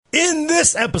In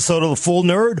this episode of The Full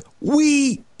Nerd,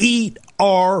 we eat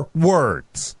our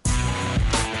words.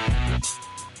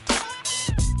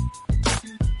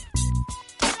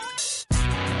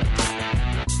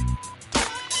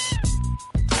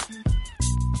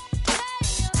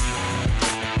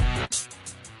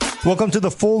 Welcome to The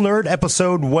Full Nerd,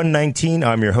 episode 119.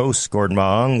 I'm your host, Gordon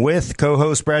Maong, with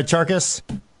co-host Brad Charkis.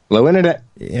 Hello, Internet.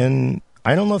 And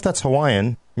I don't know if that's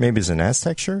Hawaiian. Maybe it's an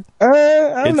Aztec shirt?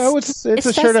 I don't know. It's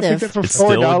a shirt I picked up for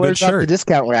 $4 off the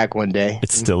discount rack one day.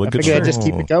 It's still a good shirt. I just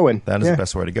keep it going. That is the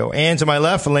best way to go. And to my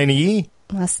left, Elena Yee.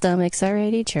 My stomach's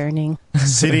already churning.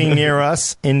 Sitting near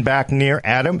us, back near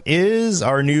Adam, is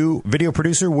our new video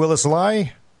producer, Willis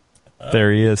Lai.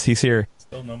 There he is. He's here.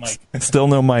 Still no mic. Still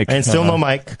no mic. And still no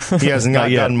mic. He hasn't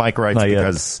gotten mic rights Not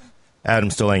because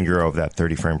Adam's still angry over that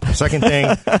 30 frame per second thing.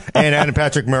 And Adam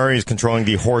Patrick Murray is controlling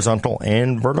the horizontal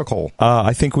and vertical.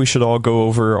 I think we should all go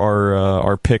over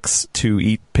our picks to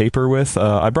eat paper with.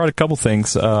 I brought a couple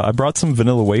things. I brought some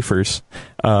vanilla wafers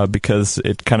because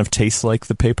it kind of tastes like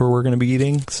the paper we're going to be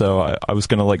eating. So I was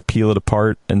going to like peel it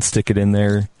apart and stick it in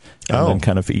there. And then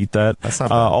kind of eat that. That's not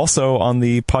bad. Also, on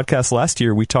the podcast last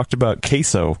year, we talked about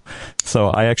queso. So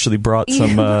I actually brought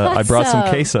some. I brought some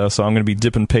queso. So I'm going to be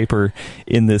dipping paper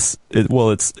in this. It's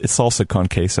salsa con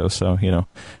queso. So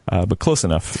but close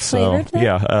enough. So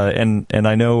and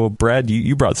I know Brad,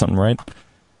 you brought something, right?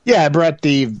 Yeah, I brought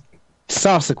the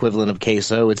sauce equivalent of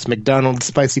queso. It's McDonald's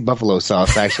spicy buffalo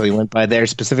sauce. I actually went by there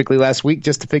specifically last week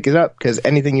just to pick it up because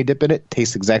anything you dip in it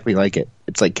tastes exactly like it.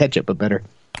 It's like ketchup but better.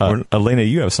 Elena,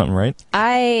 you have something, right?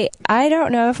 I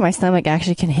don't know if my stomach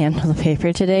actually can handle the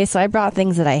paper today, so I brought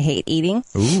things that I hate eating.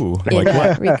 Ooh, like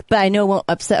what? But I know won't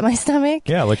upset my stomach.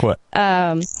 Yeah, like what?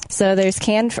 So there's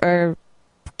canned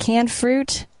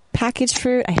fruit, packaged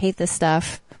fruit. I hate this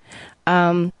stuff.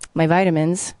 My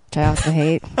vitamins, which I also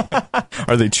hate.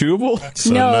 Are they chewable?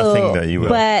 So no, nothing that you would.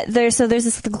 But there's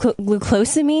this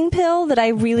glucosamine pill that I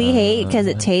really hate because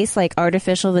it tastes like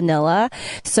artificial vanilla.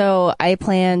 So I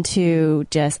plan to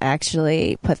just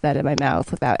actually put that in my mouth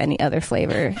without any other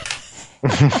flavor.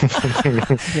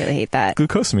 I really hate that.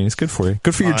 Glucosamine is good for you.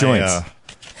 Good for your joints.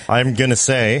 I'm going to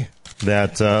say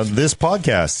that this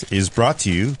podcast is brought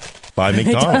to you by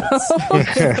McDonald's.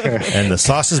 And the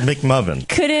sauce is McMuffin.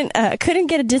 Couldn't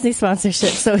get a Disney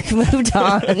sponsorship, so we moved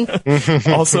on.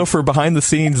 Also, for behind the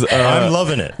scenes, I'm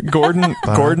loving it. Gordon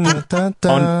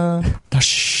on.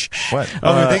 What?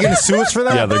 Are they going to sue us for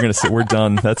that? Yeah, they're going to sue. We're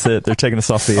done. That's it. They're taking us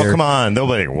off the air. Oh, come on. They'll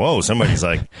be like, whoa, somebody's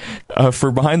like.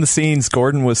 For behind the scenes,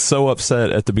 Gordon was so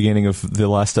upset at the beginning of the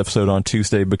last episode on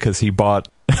Tuesday because he bought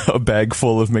a bag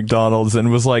full of McDonald's and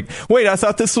was like, wait, I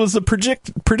thought this was a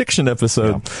prediction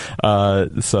episode. Yeah.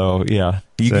 So, yeah.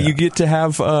 You get to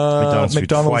have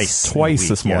McDonald's twice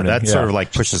this morning. Yeah, that sort of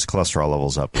like pushes cholesterol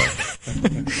levels up.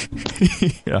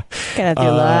 Yeah. Gotta do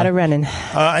a lot of running.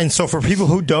 And so for people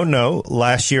who don't know,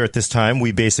 last year at this time,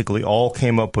 we basically all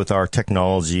came up with our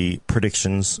technology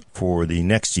predictions for the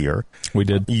next year. We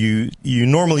did. You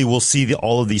normally will see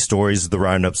all of these stories, the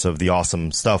roundups of the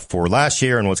awesome stuff for last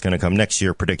year and what's going to come next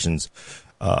year, predictions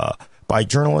by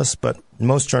journalists, but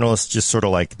most journalists just sort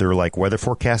of they're like weather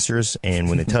forecasters, and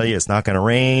when they tell you it's not going to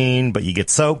rain, but you get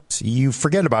soaked, you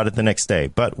forget about it the next day.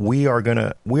 But we are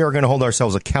gonna hold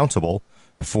ourselves accountable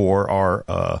for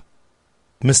our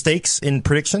mistakes in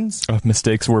predictions.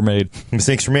 Mistakes were made.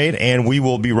 Mistakes were made, and we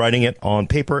will be writing it on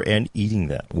paper and eating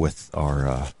that with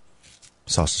our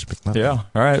sausage McMuffin. Yeah.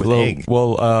 All right. Egg.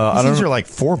 Well, these things are like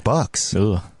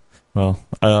 $4. Ugh. Well,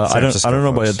 I don't know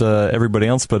about everybody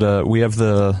else, but we have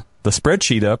the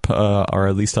spreadsheet up, or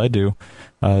at least I do.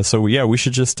 So yeah, we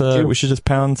should just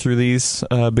pound through these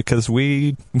because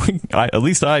at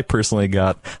least I personally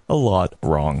got a lot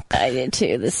wrong. I did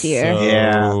too this year.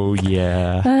 So,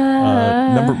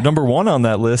 yeah. Number one on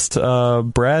that list,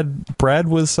 Brad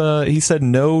was he said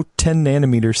no 10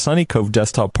 nanometer Sunny Cove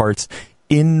desktop parts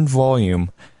in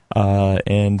volume,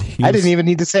 and I didn't even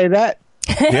need to say that.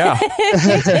 Yeah,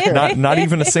 not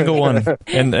even a single one,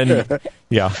 and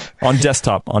yeah, on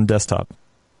desktop.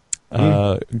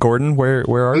 Gordon, where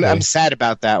are they? I'm sad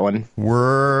about that one.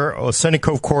 Sunny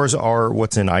Cove cores are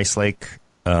what's in Ice Lake.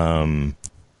 It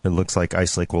looks like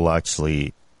Ice Lake will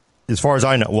actually, as far as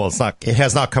I know, well, it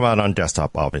has not come out on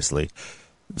desktop, obviously.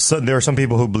 So there are some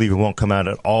people who believe it won't come out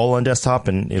at all on desktop,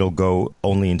 and it'll go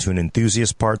only into an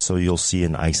enthusiast part. So you'll see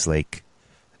an Ice Lake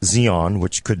Xeon,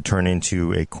 which could turn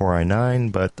into a Core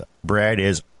i9, but Brad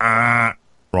is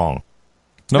wrong.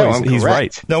 No, I'm he's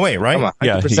correct. right. No, wait, right? I'm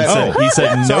Yeah, 100% he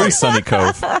said no Sorry. Sunny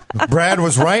Cove. Brad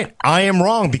was right. I am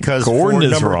wrong because Gordon for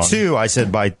is number wrong. 2, I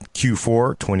said by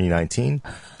Q4 2019,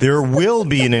 there will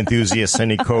be an enthusiast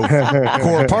Sunny Cove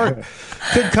core part.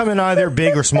 Could come in either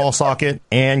big or small socket,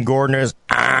 and Gordon is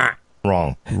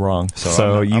wrong. Wrong. So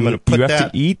So I'm gonna you put have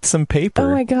that- to eat some paper.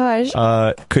 Oh my gosh.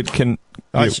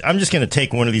 I'm just going to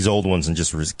take one of these old ones and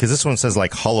just because this one says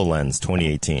like HoloLens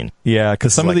 2018. Yeah,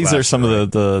 because some of like these are last some year,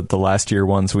 of the last year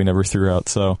ones we never threw out.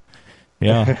 So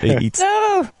yeah, it eats.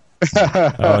 No.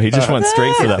 Oh, he just went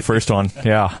straight for that first one.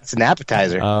 Yeah. It's an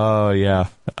appetizer. Oh yeah.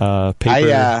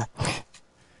 Paper.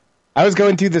 I was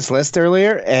going through this list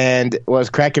earlier, and what was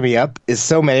cracking me up is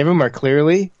so many of them are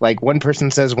clearly like one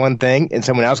person says one thing, and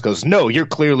someone else goes, "No, you're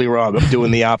clearly wrong. I'm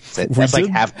doing the opposite." That's like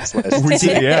did- half this list. we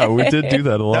did. Yeah, we did do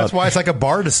that a lot. That's why it's like a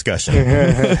bar discussion.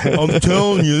 I'm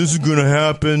telling you, this is going to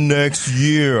happen next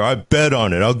year. I bet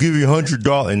on it. I'll give you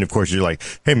 $100. And of course, you're like,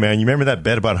 hey, man, you remember that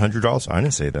bet about $100? I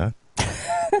didn't say that.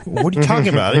 What are you talking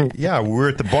about? Yeah, we were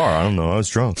at the bar. I don't know. I was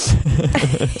drunk.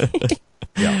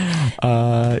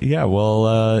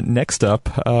 Next up,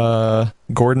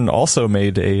 Gordon also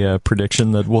made a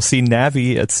prediction that we'll see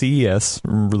Navi at CES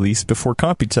released before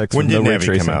Computex. When with did no ray Navi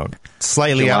tracing. come out?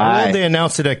 Slightly out. July. Well, they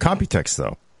announced it at Computex,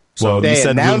 though. Well, you They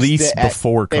said announced release it at-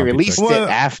 before they Computex. released it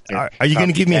after. Are you going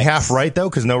to give me Computex. half right, though?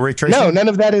 Because no ray tracing? No, none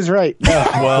of that is right. No.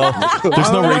 Well,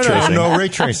 there's no ray tracing. No ray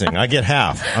tracing. I get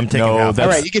half. I'm taking No, half. that's-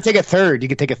 All right, you can take a third. You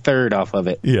can take a third off of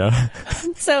it. Yeah.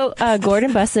 So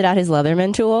Gordon busted out his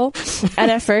Leatherman tool, and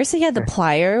at first he had the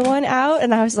plier one out,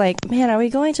 and I was like, "Man, are we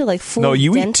going to like full?" No,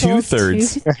 you eat dental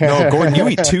 2/3. tooth- No, Gordon, you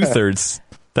eat 2/3.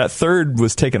 That third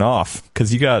was taken off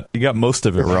because you got most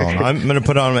of it wrong. I'm going to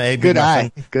put on my egg. Good McMuffin,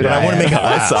 eye. Good but eye. I want to make it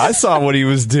last. I saw what he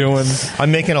was doing.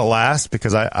 I'm making it last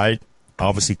because I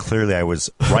obviously clearly I was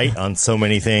right on so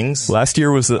many things. Last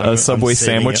year was a I'm Subway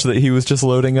saving sandwich it. that he was just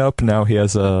loading up. Now he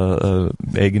has a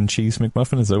egg and cheese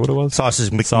McMuffin. Is that what it was? Sausage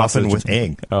McMuffin Sausage. with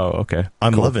egg. Oh, okay.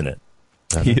 I'm Cool. loving it.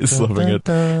 He is loving it.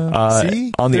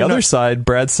 See? On the They're other not- side,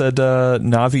 Brad said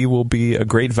Navi will be a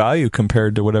great value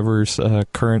compared to whatever's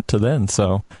current to then.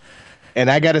 So And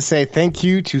I got to say thank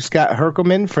you to Scott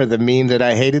Herkelman for the meme that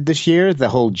I hated this year, the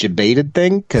whole debated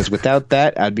thing, because without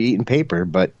that, I'd be eating paper.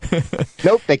 But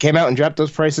nope, they came out and dropped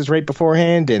those prices right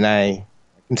beforehand, and I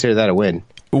consider that a win.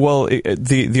 well,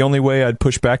 the only way I'd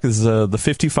push back is the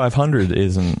 5500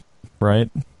 isn't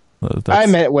right. I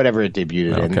meant whatever it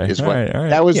debuted in Okay. is what All right.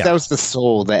 that was. Yeah. That was the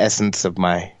soul, the essence of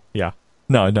my. Yeah.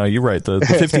 No, you're right. The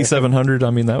 5700.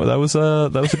 I mean, that was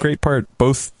a great part.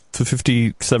 Both the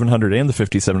 5700 and the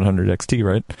 5700 XT,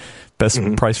 right? Best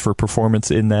price for performance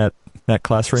in that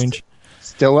class range.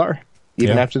 Still are,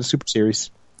 even Yeah. after the Super Series.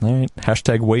 All right.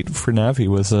 Hashtag wait for Navi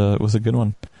was a good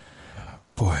one.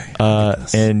 Boy.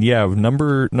 And yeah,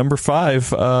 number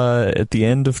 5, at the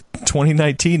end of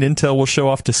 2019, Intel will show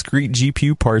off discrete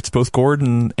GPU parts. Both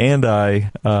Gordon and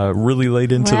I really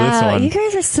laid into this Wow, one. you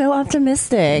guys are so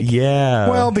optimistic. Yeah.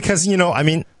 Well, because, I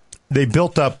mean, they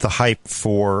built up the hype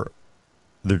for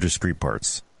their discrete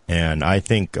parts. And I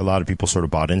think a lot of people sort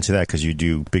of bought into that because you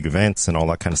do big events and all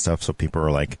that kind of stuff. So people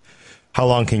are like, how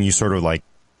long can you sort of like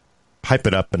hype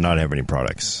it up but not have any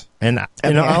products? And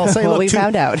I'll say, What look, we too,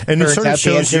 found out. and it Turns sort of out the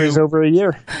shows answer is you. over a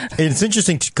year. It's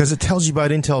interesting because it tells you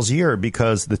about Intel's year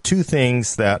because the two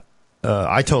things that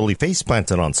I totally face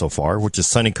planted on so far, which is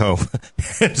Sunny Cove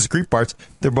and discrete parts,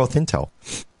 they're both Intel.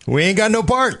 We ain't got no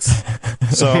parts.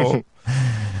 So,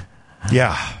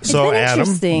 yeah. So, been Adam,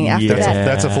 interesting after that's, that.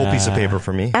 that's a full piece of paper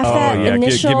for me. After Oh, that yeah.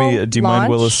 initial Give me- do you mind, launch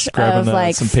Willis, grabbing, of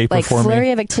like, some paper like for me?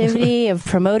 flurry of activity, of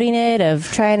promoting it,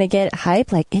 of trying to get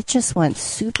hype, like it just went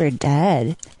super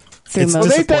dead through It's most.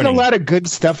 Well, they've done a disappointing. lot of good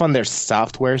stuff on their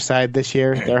software side this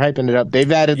year. They're hyping it up.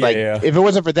 They've added Yeah. if it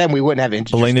wasn't for them, we wouldn't have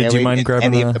integer Elena, do you scaling mind in grabbing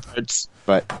any a- of the parts.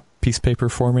 But Piece of paper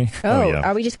for me. Oh, yeah.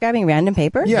 are we just grabbing random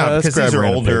paper? Yeah, let's because grab these are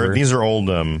random older. paper. These are old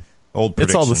It's all the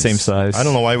predictions. same size. I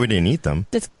don't know why we didn't eat them.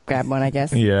 Just grab one, I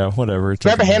guess. Yeah, whatever. It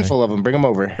grab a doesn't handful of them, bring them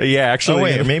over. matter. Yeah, actually. Oh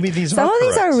wait, maybe these Some are of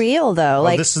these correct. are real though. Oh,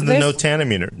 Like this is the there's- no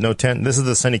tanometer. No 10. This is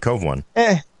the Sunny Cove one.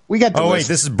 We got the Oh wait, list.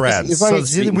 this is Brad. As long So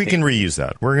as it's we can reuse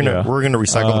that. We're gonna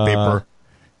recycle the paper.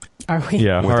 Are we?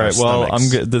 Yeah. All With our right. Well, stomachs. I'm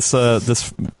good.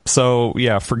 This. So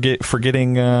yeah,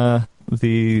 forgetting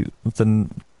the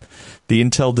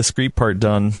Intel discrete part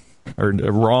done or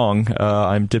wrong.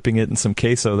 I'm dipping it in some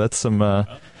queso. That's some.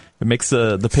 It makes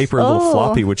the paper a little Oh.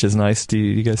 floppy, which is nice. Do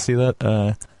you guys see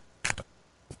that?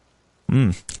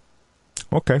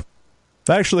 Okay.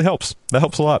 That actually helps. That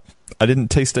helps a lot. I didn't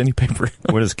taste any paper.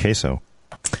 What is queso?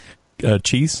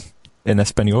 Cheese in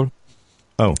Espanol.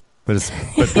 Oh, that's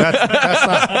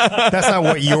not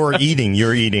what you're eating.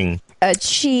 You're eating A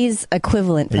cheese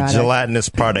equivalent a product. gelatinous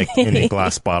product in a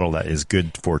glass bottle that is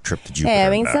good for a trip to Jupiter. Hey, I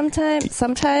mean, and back.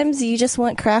 sometimes you just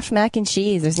want Kraft mac and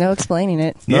cheese. There's no explaining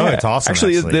it. No, it's awesome.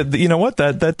 Actually, you know what?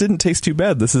 That didn't taste too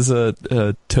bad. This is a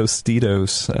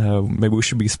Tostitos. Maybe we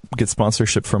should get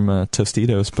sponsorship from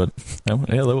Tostitos, but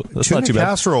that's Tuna not too bad.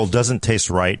 casserole doesn't taste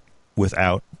right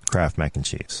without Kraft mac and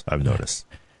cheese. I've noticed.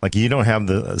 Like you don't have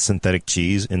the synthetic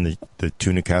cheese in the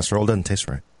tuna casserole. It doesn't taste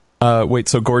right. Wait,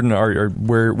 so Gordon,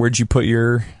 where'd you put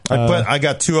your? I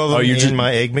got two of them in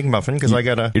my Egg McMuffin because I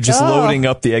got a. You're just loading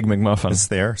up the Egg McMuffin. It's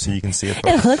there, so you can see it.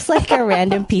 It looks like a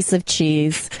random piece of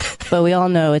cheese, but we all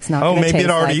know it's not. Oh, gonna maybe taste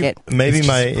it already. Like it. Maybe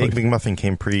my Egg McMuffin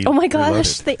came pre. Oh my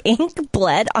gosh, the ink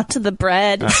bled onto the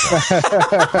bread.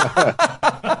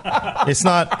 It's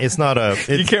not a.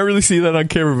 You can't really see that on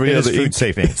camera, but It yeah, is the food ink.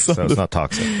 safe ink, so it's not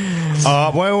toxic.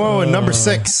 Wait, number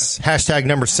 6. Hashtag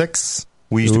number 6.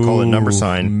 We used to call it number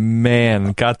sign.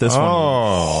 Man, got this one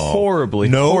horribly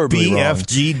wrong.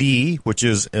 BFGD, which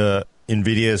is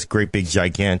NVIDIA's great big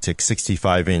gigantic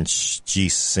 65-inch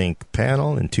G-Sync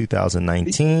panel in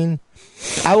 2019.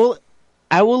 I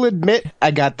will admit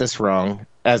I got this wrong.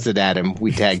 As did Adam.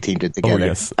 We tag teamed it together.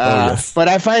 yes. Yes. But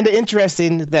I find it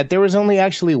interesting that there was only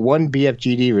actually one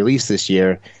BFGD released this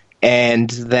year, and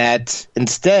that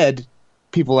instead,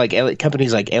 people like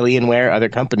companies like Alienware, other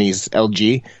companies,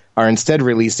 LG, are instead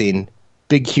releasing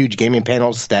big, huge gaming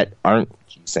panels that aren't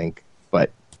G-Sync.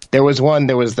 But there was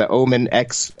the Omen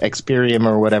X Experium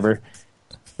or whatever.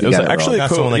 It was actually That's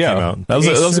the cool. one that Yeah, came out. that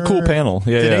was a cool panel.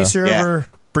 Yeah, Did yeah. Acer ever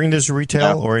bring this to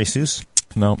retail or Asus?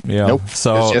 No, yeah. Nope.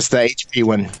 So It's just the HP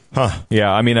one. yeah,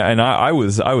 I mean, and I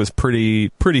was pretty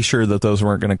sure that those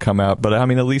weren't going to come out, but I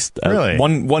mean, at least Really?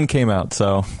 one came out.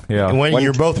 So yeah. And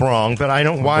you're both wrong, but I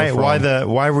don't.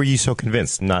 Why were you so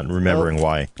convinced? Not remembering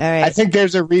why. All right. I think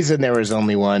there's a reason there was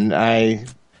only one. I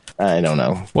don't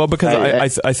know. Well,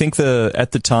 because I think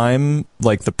at the time,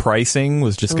 like the pricing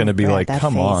was just going to be Brad, like, that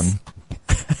come face. on.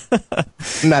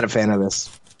 I'm not a fan of this.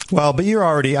 Well, but you're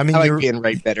already. I mean, I like you're being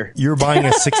right better. you're buying a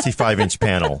 65-inch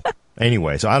panel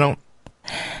anyway, so I don't.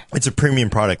 It's a premium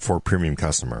product for a premium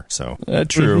customer. So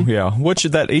True, yeah. Which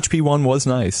that HP one was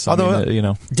nice. Although, you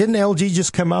know, didn't LG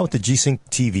just come out with the G-Sync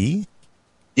TV?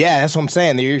 Yeah, that's what I'm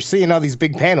saying. You're seeing all these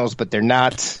big panels, but they're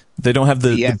not. they don't have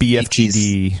the BFGs.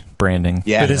 BFGD branding.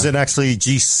 Yeah. But is it actually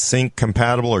G-Sync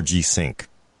compatible or G-Sync?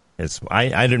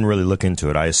 I didn't really look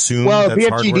into it. I assume that's BFGD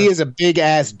hardware. is a big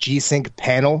ass G-Sync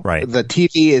panel. Right. The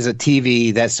TV is a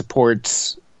TV that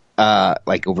supports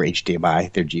like over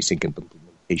HDMI, their G-Sync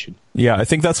implementation. Yeah, I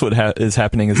think that's what is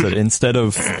happening is that instead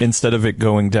of it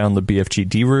going down the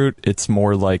BFGD route, it's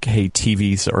more like, hey,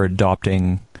 TVs are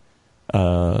adopting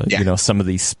some of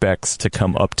these specs to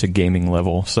come up to gaming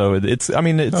level. So it's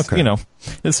Okay. it's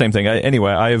the same thing.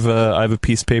 Anyway, I have a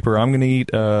piece of paper I'm going to eat.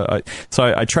 So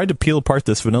I tried to peel apart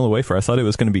this vanilla wafer. I thought it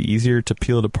was going to be easier to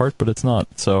peel it apart, but it's not.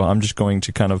 So I'm just going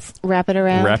to kind of Wrap it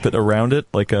around it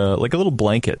like a little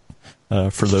blanket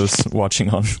for those watching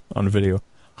on video.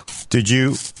 Did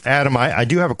you, Adam? I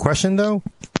do have a question though.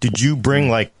 Did you bring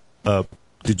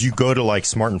did you go to like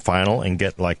Smart and Final and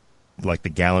get like the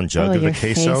gallon jug of the your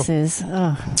queso? faces.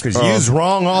 Oh. Because you's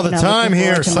wrong all the I'm not time looking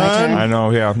here, forward to my son. turn. I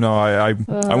know. Yeah. No. I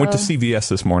went to CVS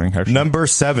this morning. Actually. Number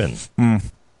 7.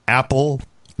 Apple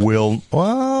will.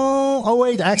 Well, oh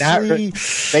wait, actually,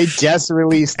 They just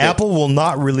released it. Apple will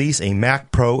not release a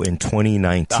Mac Pro in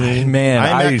 2019. Man,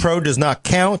 iMac Pro does not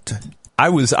count. I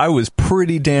was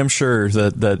pretty damn sure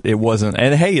that it wasn't.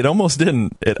 And hey, it almost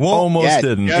didn't. It almost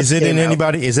didn't. yeah. Is it in came out.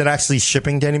 anybody? Is it actually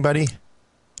shipping to anybody?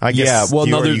 I guess. Yeah, well,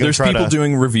 no, you're gonna there's try people to-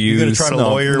 doing reviews. You're going to try to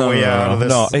lawyer your way out of this?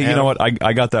 No, hey, you Adam? know what?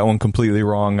 I got that one completely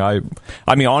wrong. I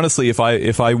mean, honestly, if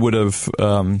I would have,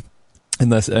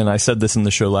 and I said this in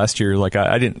the show last year, like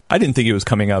I didn't think it was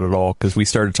coming out at all because we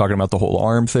started talking about the whole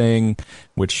ARM thing,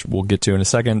 which we'll get to in a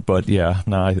second. But yeah,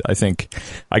 no, I think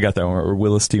I got that one. Or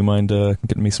Willis, do you mind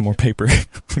getting me some more paper?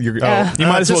 You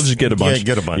might as well just get a bunch. Yeah,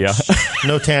 get a bunch. Yeah.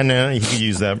 No Tana, you could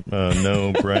use that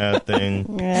no Brad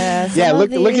thing. Yeah, Yeah, some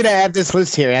of look these- at this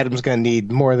list here. Adam's going to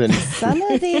need more than. Some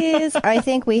of these, I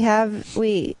think we Some of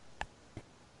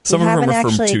them haven't are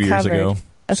from actually 2 years covered. ago.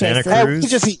 Okay, Santa so Cruz. We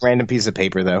just eat random piece of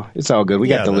paper, though. It's all good. We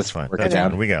got the that's list fine. worked That's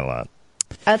out. fine. We got a lot.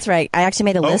 that's right. I actually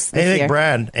made a list this hey, year.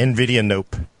 Brad, NVIDIA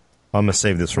Nope. I'm going to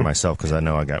save this for myself because I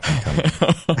know I got one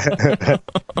coming.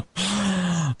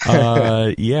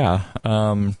 Yeah.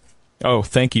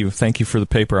 Thank you for the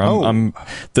paper. I'm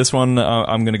this one.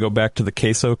 I'm going to go back to the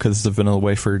queso because the vanilla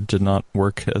wafer did not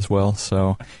work as well.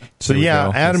 So So here we yeah,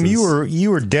 go. Adam, This is-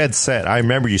 you were dead set. I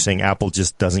remember you saying Apple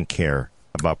just doesn't care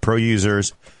about pro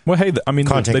users, Well, hey, I mean,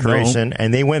 content they know. creation,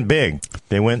 and they went big.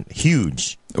 They went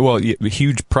huge. Well, yeah,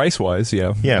 huge price-wise,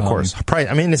 yeah. Yeah, of course. Price.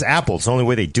 I mean, it's Apple. It's the only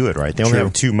way they do it, right? They only True.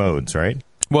 have 2 modes, right?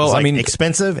 Well, It's I like mean,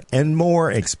 expensive and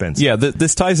more expensive. yeah,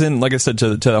 this ties in, like I said,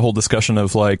 to that whole discussion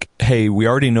of like, hey, we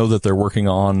already know that they're working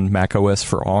on Mac OS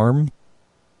for ARM,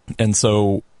 and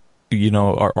so, you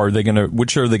know, are they gonna,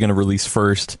 which are they gonna release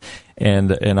first?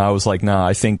 And I was like, nah,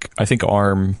 I think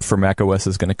ARM for Mac OS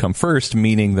is gonna come first,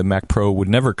 meaning the Mac Pro would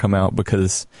never come out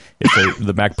because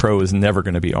the Mac Pro is never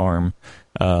gonna be ARM.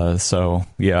 So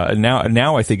yeah, and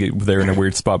now I think they're in a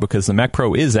weird spot because the Mac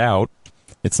Pro is out.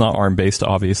 It's not ARM based,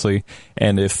 obviously,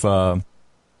 and if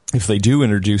they do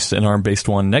introduce an ARM-based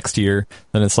one next year,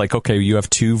 then it's like, okay, you have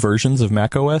 2 versions of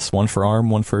Mac OS, one for ARM,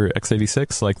 one for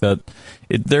x86, like that.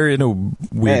 They're in a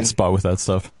weird spot with that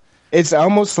stuff. It's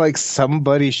almost like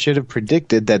somebody should have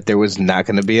predicted that there was not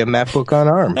going to be a MacBook on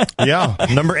ARM. Yeah.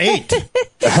 Number 8.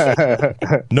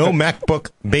 No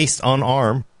MacBook based on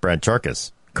ARM. Brad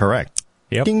Charkis. Correct.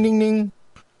 Yep. Ding, ding, ding.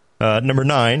 Number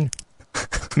 9.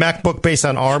 MacBook based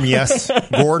on ARM, yes.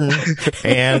 Gordon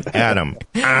and Adam.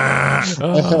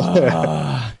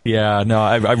 Yeah, no,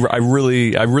 I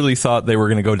really thought they were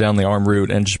going to go down the ARM route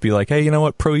and just be like, hey, you know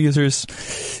what, pro users,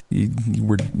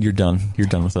 you're done. You're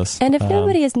done with us. And if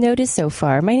nobody has noticed so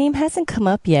far, my name hasn't come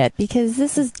up yet because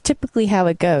this is typically how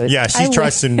it goes. Yeah, she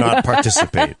tries to not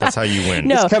participate. That's how you win.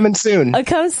 No. It's coming soon. It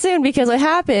comes soon because what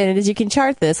happened is you can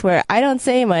chart this where I don't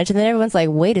say much and then everyone's like,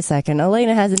 wait a second,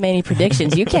 Elena hasn't made any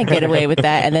predictions. You can't get away with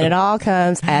that. And then it all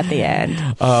comes at the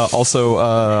end. Also,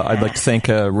 I'd like to thank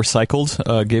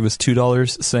Recycled, gave us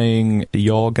 $2 saying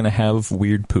y'all gonna have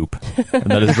weird poop. And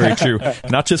that is very true.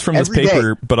 Not just from this Every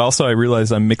paper, but also I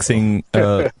realize I'm mixing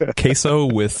queso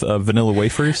with vanilla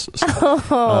wafers.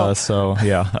 So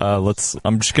yeah, this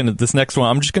next one,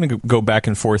 I'm just gonna go back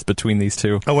and forth between these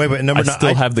 2. Oh, wait, but number 9. I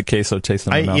still have the queso taste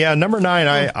in my mouth. Yeah, number 9.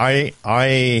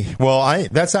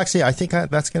 That's actually, I think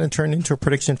that's going to turn into a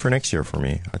prediction for next year for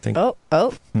me. I think. Oh.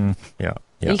 Yeah.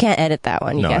 You can't edit that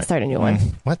one. You gotta start a new one.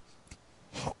 What?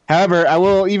 However, I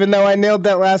will, even though I nailed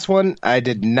that last one, I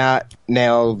did not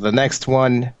nail the next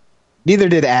one. Neither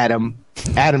did Adam.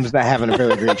 Adam's not having a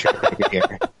really great track record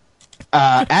here.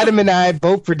 Adam and I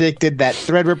both predicted that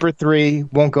Threadripper 3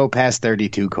 won't go past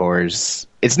 32 cores.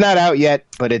 It's not out yet,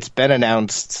 but it's been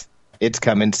announced. It's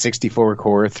coming,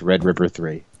 64-core Threadripper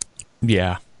 3.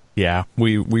 Yeah.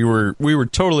 We were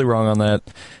totally wrong on that.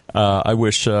 I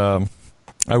wish I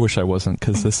wasn't,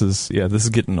 because this is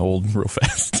getting old real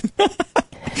fast.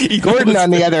 Gordon,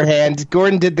 on the other hand,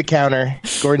 Gordon did the counter.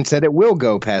 Gordon said it will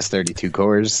go past 32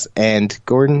 cores, and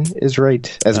Gordon is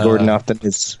right, as Gordon often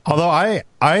is. Although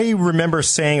I remember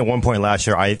saying at one point last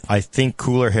year, I think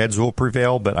cooler heads will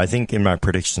prevail, but I think in my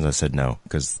predictions I said no,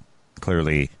 because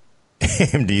clearly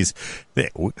AMD's,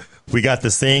 we got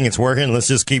this thing, it's working, let's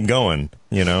just keep going,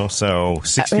 so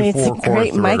 64 it's a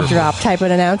great mic drop type of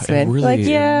announcement.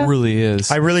 It really is.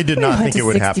 I really did not think it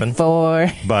would happen.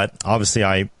 64. But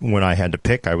obviously when I had to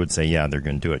pick, I would say, yeah, they're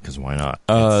going to do it, because why not?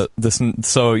 For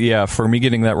me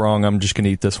getting that wrong, I'm just going to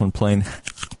eat this one plain.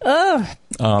 Oh.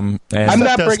 I'm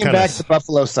not bringing back the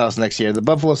buffalo sauce next year. The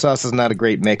buffalo sauce is not a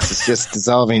great mix. It's just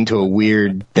dissolving into a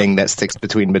weird thing that sticks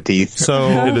between my teeth. So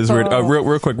it is weird.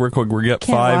 Real quick. We got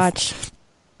Can't 5.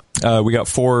 We got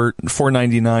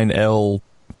 4.99L.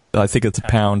 I think it's a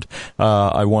pound.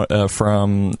 I want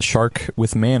from Shark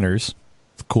with Manners.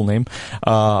 Cool name.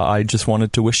 I just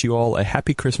wanted to wish you all a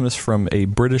happy Christmas from a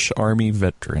British Army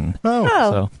veteran.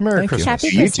 So Merry Christmas.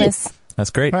 Happy Christmas.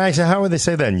 That's great. Actually, how would they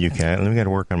say that in UK? Let me get to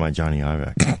work on my Johnny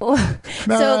Ive. So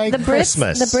the Brits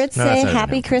No, say that's not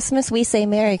Happy enough. Christmas. We say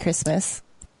Merry Christmas.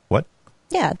 What?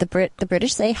 Yeah, the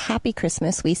British say Happy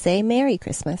Christmas. We say Merry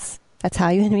Christmas. That's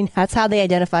how that's how they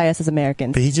identify us as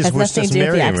Americans. But he just Has wished nothing us to do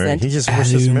with the Merry accent. He just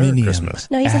wished us Merry Aluminium. Christmas.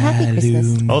 No, he said Happy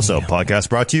Christmas. Also, podcast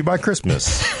brought to you by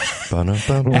Christmas.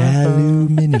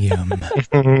 Aluminium.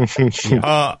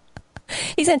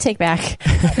 He's gonna take back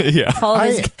Yeah. all of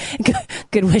his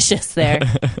good wishes there.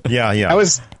 Yeah. I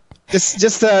was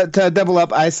just to double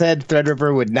up. I said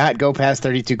Threadripper would not go past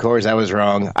 32 cores. I was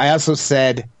wrong. I also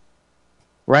said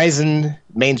Ryzen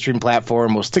mainstream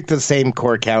platform will stick to the same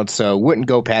core count, so wouldn't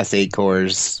go past 8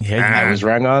 cores. Yeah, I was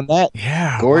wrong on that.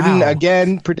 Yeah. Gordon wow.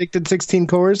 again predicted 16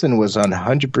 cores and was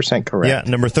 100% correct. Yeah,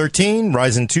 number 13,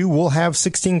 Ryzen 2 will have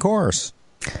 16 cores.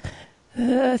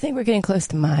 I think we're getting close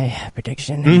to my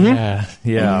prediction. Yeah.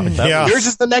 Yeah. Yours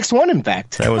is the next one, in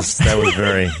fact. That was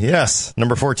very, yes.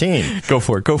 Number 14. Go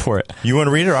for it. You want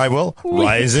to read it? I will.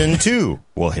 Ryzen 2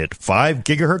 will hit 5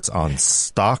 gigahertz on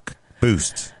stock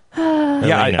boost.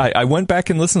 Yeah, I went back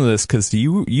and listened to this because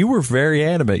you were very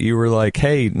adamant. You were like,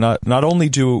 hey, not only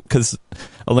because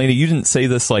Elena, you didn't say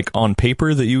this like on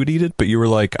paper that you would eat it, but you were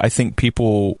like, I think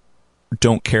people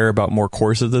don't care about more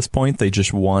cores at this point. They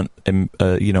just want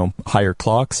higher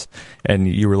clocks. And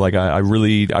you were like, I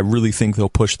really think they'll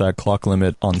push that clock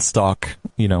limit on stock,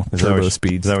 turbo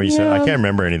speeds. Is that what you said? I can't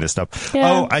remember any of this stuff. Yeah.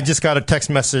 Oh, I just got a text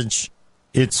message.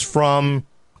 It's from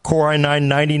Core i9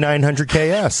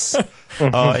 9900KS.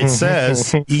 It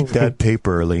says, eat that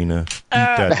paper, Elena. Eat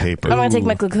that paper. I'm going to take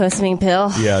my glucosamine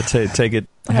pill. Yeah, take it.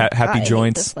 Happy I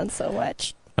joints. hate this one so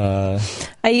much.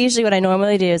 What I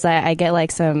normally do is I get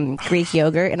like some Greek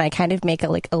yogurt and I kind of make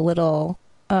a little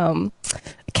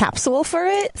capsule for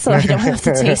it so I don't have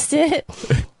to taste it.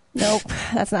 Nope,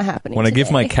 that's not happening. When today. I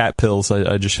give my cat pills,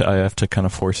 I have to kind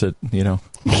of force it,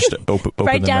 just to open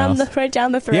right the down mouth. right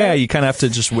down the throat. Yeah, you kind of have to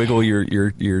just wiggle your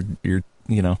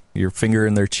finger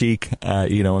in their cheek,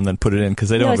 and then put it in because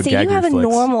they don't have a gag you have reflex. a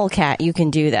normal cat, you can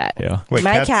do that. Yeah. Wait,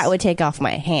 my cats- cat would take off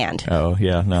my hand. Oh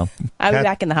yeah, no, I'd be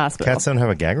back in the hospital. Cats don't have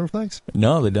a gag reflex?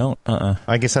 no, they don't.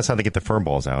 I guess that's how they get the fur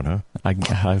balls out, huh? I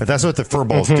But that's what the fur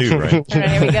balls do, right? All right,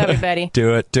 here we go, everybody.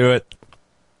 do it.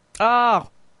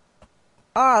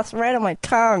 Oh, it's right on my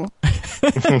tongue.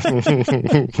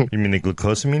 You mean the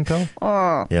glucosamine pill?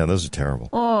 Oh. Yeah, those are terrible.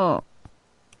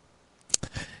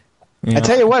 Yeah. I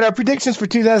tell you what, our predictions for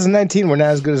 2019 were not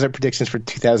as good as our predictions for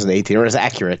 2018, or as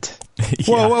accurate.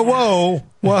 Whoa.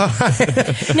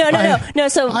 No.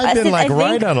 So I've been I think,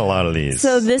 right on a lot of these.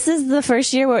 So this is the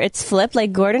first year where it's flipped.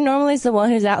 Like Gordon normally is the one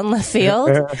who's out in left field,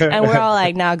 and we're all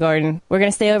like, "Nah, Gordon, we're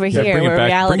gonna stay over Yeah, here bring it where back-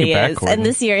 reality bring it back, is." Gordon. And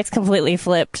this year it's completely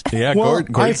flipped. Yeah, well,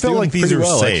 Gordon's I feel doing like these pretty are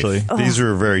well, safe. actually. These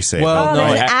are very safe. Well, Oh, no,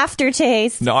 there's an I-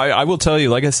 aftertaste. No, I will tell you.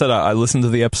 Like I said, I listened to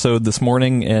the episode this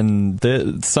morning,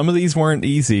 and some of these weren't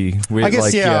easy. I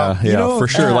guess, yeah. You know, for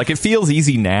sure. Like it feels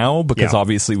easy now because Yeah.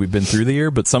 obviously we've been through the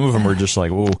year, but some of them are just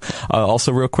like, whoa.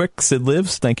 Also, real quick, Sid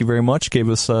Lives, thank you very much. Gave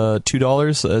us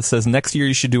 $2. It says next year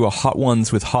you should do a hot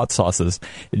ones with hot sauces.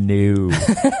 No,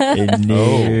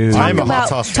 no. I'm a hot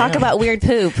sauce Talk fan. about weird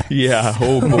poop. Yeah.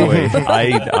 Oh boy.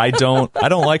 I don't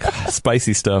like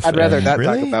spicy stuff. I'd rather and- not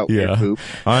really? talk about Yeah. weird poop.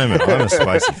 I'm a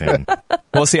spicy fan.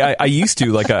 Well, see, I used to,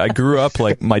 like, I grew up,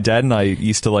 like, my dad and I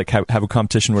used to, like, have a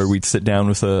competition where we'd sit down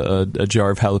with a jar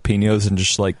of jalapenos and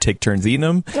just, like, take turns eating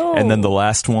them. Oh. And then the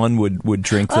last one would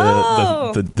drink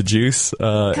the juice.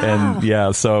 And,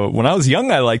 yeah, so when I was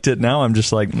young, I liked it. Now I'm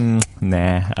just like, nah,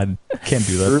 I can't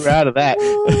do that. Grew out of that.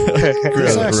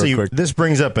 This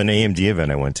brings up an AMD event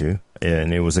I went to,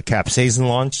 and it was a capsaicin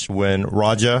launch when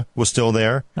Raja was still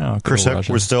there. Oh, good Chris old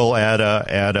Raja. was still at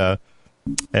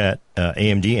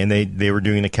AMD, and they were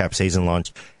doing a capsaicin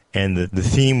launch. And the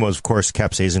theme was, of course,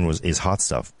 capsaicin is hot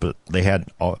stuff, but they had,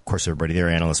 of course, everybody there,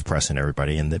 analyst press and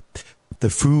everybody, and the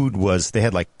food was, they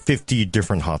had like 50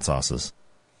 different hot sauces.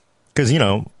 Because,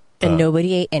 And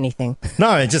nobody ate anything.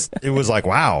 no, it was like,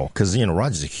 wow, because,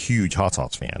 Roger's a huge hot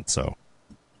sauce fan, so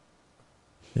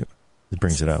it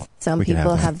brings it out. Some We can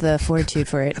people that. have the fortitude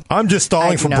for it. I'm just stalling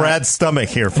I do for not. Brad's stomach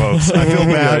here, folks. I feel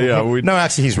bad. Yeah, we- no,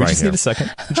 actually, he's We right just here. need a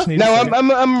second. We just need a No,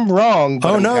 second. I'm wrong.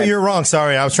 but Oh, I'm no, right. you're wrong.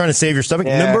 Sorry, I was trying to save your stomach.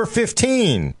 Yeah. Number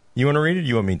 15. You want to read it?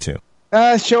 You want me to?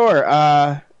 Sure.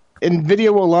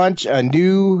 NVIDIA will launch a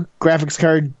new graphics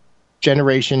card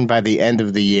generation by the end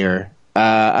of the year.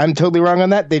 I'm totally wrong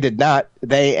on that. They did not.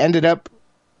 They ended up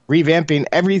revamping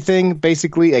everything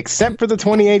basically except for the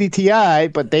 2080 Ti,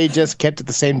 but they just kept it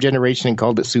the same generation and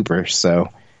called it Super. So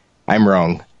I'm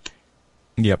wrong.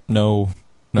 Yep. No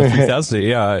 3000.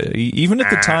 Yeah. Even at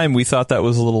the time, we thought that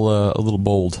was a little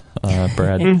bold,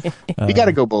 Brad. You got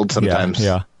to go bold sometimes.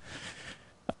 Yeah.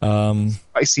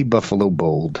 Spicy buffalo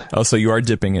bold. Oh, so you are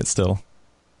dipping it still.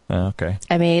 Okay.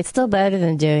 I mean, it's still better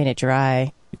than doing it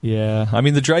dry. Yeah. I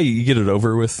mean, the dry, you get it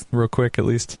over with real quick, at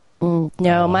least.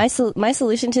 No, my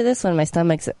solution to this when my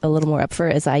stomach's a little more up for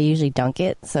it is I usually dunk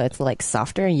it so it's like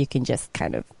softer and you can just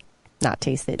kind of not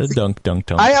taste it. Dunk.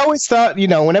 I always thought,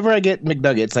 whenever I get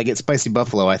McNuggets, I get spicy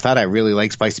buffalo. I thought I really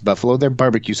like spicy buffalo. Their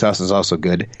barbecue sauce is also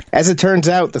good. As it turns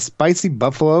out, the spicy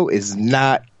buffalo is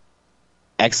not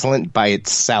excellent by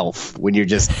itself when you're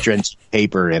just drenched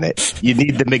paper in it. You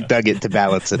need the McNugget to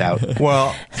balance it out.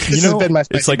 Well, This has been my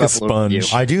spicy it's like a buffalo sponge. review.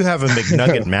 I do have a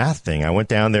McNugget math thing. I went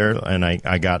down there and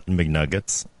I got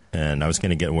McNuggets, and I was going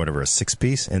to get whatever, a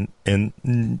 6-piece.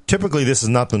 And typically this is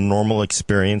not the normal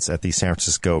experience at the San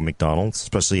Francisco McDonald's,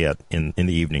 especially in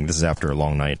the evening. This is after a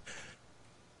long night.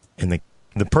 And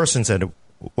the person said,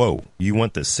 whoa, you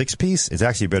want the 6-piece? It's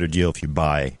actually a better deal if you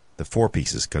buy the 4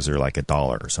 pieces because they're like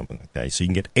 $1 or something like that. So you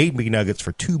can get 8 McNuggets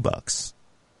for $2.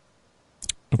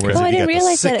 Whereas Oh, if I you didn't got the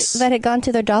realize 6 that it had gone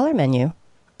to their dollar menu.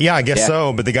 Yeah, I guess Yeah.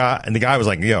 so. But the guy was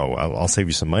like, "Yo, I'll save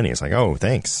you some money." It's like, "Oh,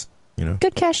 thanks." You know,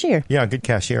 Good cashier. yeah, good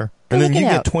cashier. Go And then look you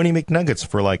it get up. 20 McNuggets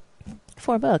for like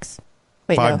 $4.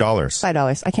 Wait, $5.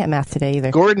 $5. I can't math today either.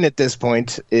 Gordon at this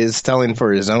point is selling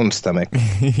for his own stomach.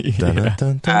 Dun,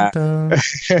 dun, dun, dun.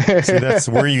 See, that's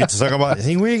where you talk about.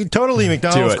 See, we totally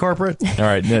McDonald's it. corporate. All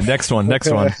right, next one.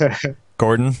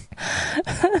 Gordon,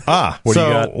 What do you so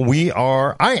got? we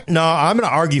are. I'm going to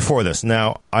argue for this.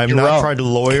 Now, I'm You're not wrong. trying to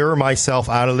lawyer myself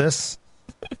out of this.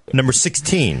 Number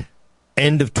 16,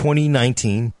 end of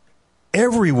 2019.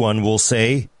 Everyone will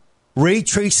say ray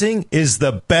tracing is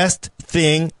the best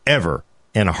thing ever.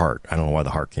 And a heart. I don't know why the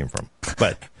heart came from,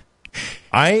 but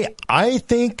I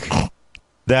think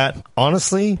that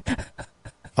honestly,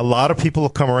 a lot of people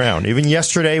have come around. Even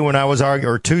yesterday, when I was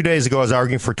arguing, or 2 days ago, I was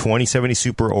arguing for 2070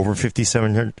 Super over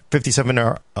 57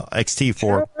 XT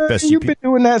for best You've GPU. been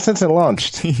doing that since it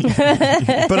launched.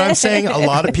 But I'm saying a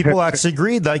lot of people actually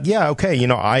agreed that, yeah, okay,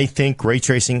 I think ray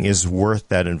tracing is worth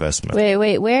that investment.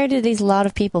 Wait. Where did these lot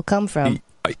of people come from?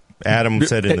 Adam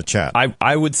said in the chat.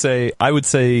 I would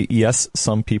say yes,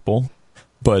 some people,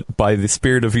 but by the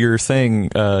spirit of your thing,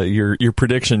 your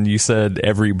prediction, you said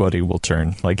everybody will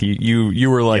turn. Like you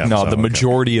were like, Yeah, no, so, the okay.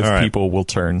 majority of All right. people will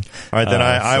turn. All right, then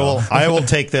So- I will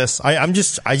take this. I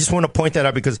just want to point that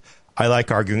out because I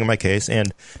like arguing my case,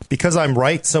 and because I'm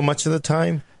right so much of the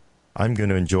time, I'm going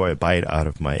to enjoy a bite out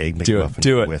of my egg Do it. McMuffin.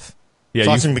 Do it. With Yeah,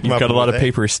 sausage you've got a McMuffin lot of with egg.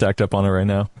 paper stacked up on it right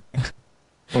now.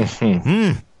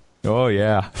 Oh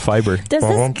yeah, fiber. Does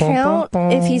this count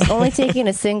if he's only taking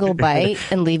a single bite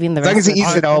and leaving the As long rest as he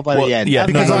eats it all by Well, the end. yeah,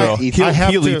 Because no. He He'll, I have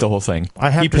he'll to- eat the whole thing. I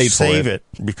have he to paid save for it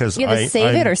because You either save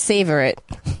I'm- it or savor it.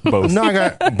 Both. No, I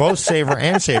got both savor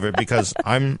and save it because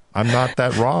I'm not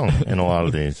that wrong in a lot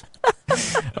of these.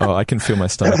 Oh, I can feel my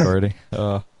stomach already. Yeah.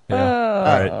 All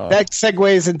right. That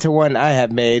segues into one I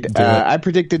have made. it. I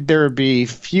predicted there would be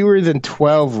fewer than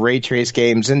 12 ray trace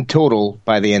games in total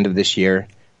by the end of this year.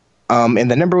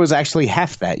 And the number was actually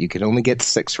half that. You can only get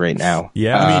 6 right now.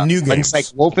 Yeah. I mean, new Things games. like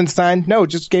Wolfenstein, no,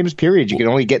 just games. Period. You can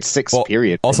only get 6. Well,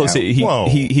 period. Also, right now. see, Whoa.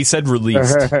 he said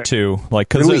released too, like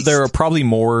because Released. there are probably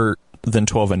more than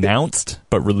 12 announced,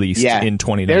 but released yeah, in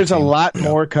 2019. there's a lot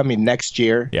more coming next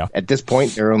year. Yeah. At this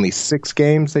point, there are only 6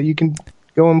 games that you can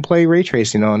go and play ray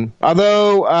tracing on.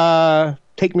 Although,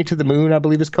 Take Me to the Moon, I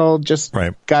believe it's called, just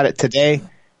Right. got it today,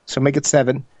 so make it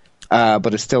 7.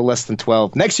 But it's still less than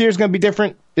 12. Next year is going to be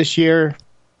different. This year,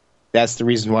 that's the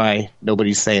reason why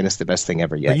nobody's saying it's the best thing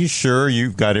ever Are yet. you sure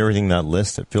you've got everything in that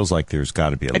list? It feels like there's got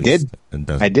to be at I least. did.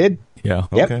 I did. Yeah.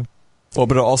 Yep. Okay. Well,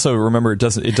 but also remember, it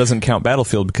doesn't count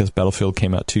Battlefield because Battlefield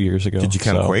came out 2 years ago. Did you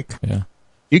count so, Quake? Yeah.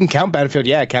 You can count Battlefield.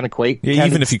 Yeah, count a Quake. Yeah, count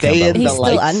even it if you count Stay in Battlefield. He's the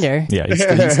still Lights. under. Yeah. He's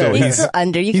still, He's still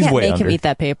under. You he's can't way make him under. eat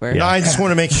that paper. No, I just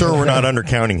want to make sure we're not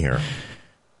undercounting here.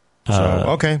 So,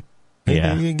 okay.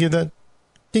 yeah. You give that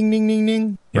ding, ding, ding,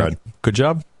 ding. Yeah. Brad, Good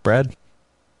job, Brad.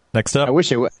 Next up, I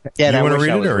wish it would. Yeah, you I want to wish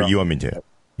I read it was or wrong. you want me to?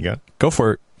 You got it? go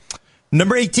for it.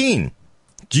 Number 18.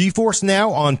 GeForce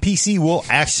Now on PC will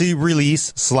actually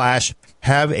release /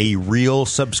 have a real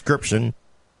subscription.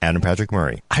 Adam Patrick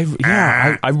Murray.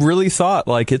 I really thought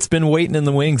like it's been waiting in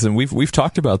the wings, and we've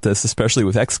talked about this, especially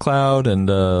with XCloud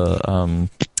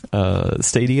and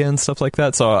Stadia and stuff like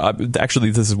that. So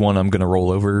actually, this is one I'm going to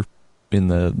roll over in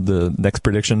the next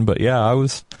prediction. But yeah, I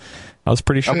was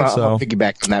pretty sure. I'll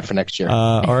piggyback on that for next year.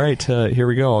 All right, here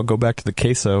we go. I'll go back to the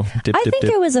queso. Dip, I dip, think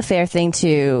dip. it was a fair thing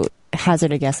to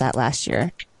hazard a guess at last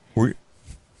year.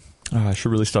 I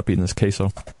should really stop eating this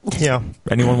queso. Yeah.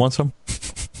 Anyone want some?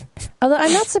 Although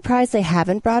I'm not surprised they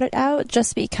haven't brought it out,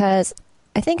 just because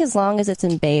I think as long as it's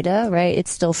in beta, right, it's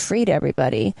still free to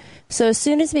everybody. So as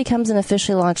soon as it becomes an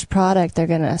officially launched product, they're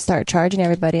going to start charging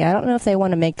everybody. I don't know if they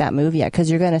want to make that move yet, because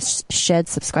you're going to shed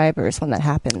subscribers when that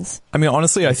happens. I mean,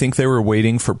 honestly, I think they were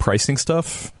waiting for pricing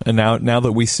stuff, and now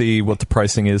that we see what the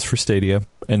pricing is for Stadia,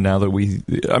 and now that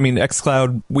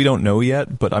XCloud, we don't know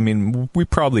yet, but I mean, we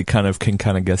probably can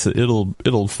guess it.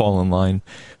 It'll fall in line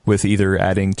with either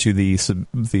adding to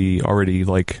the already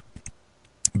like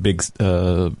big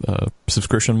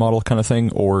subscription model kind of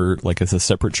thing, or like as a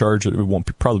separate charge. It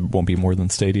probably won't be more than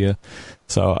Stadia.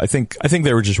 So I think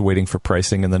they were just waiting for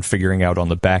pricing and then figuring out on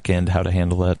the back end how to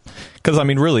handle that. Because I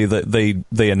mean, really, they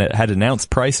had announced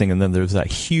pricing, and then there's that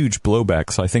huge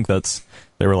blowback. So I think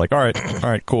they were like, all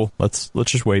right, cool. Let's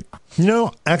just wait.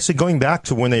 Actually, going back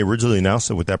to when they originally announced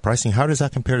it with that pricing, how does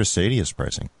that compare to Stadia's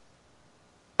pricing?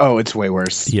 Oh, it's way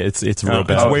worse. Yeah, it's real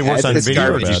bad. It's way worse on it's video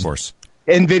or garbage. GeForce.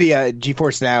 NVIDIA,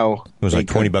 GeForce Now. It was like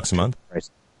 $20 a month.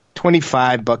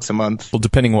 $25 a month. Well,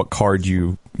 depending what card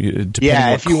depending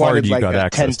Yeah, what if you card wanted you like got a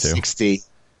access to. 1060,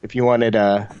 if you wanted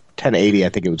a 1080, I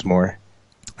think it was more.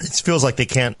 it feels like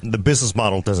the business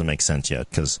model doesn't make sense yet,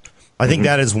 because I think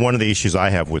that is one of the issues I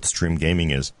have with stream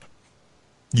gaming is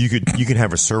you can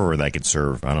have a server that could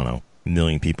serve, I don't know, 1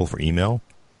 million people for email,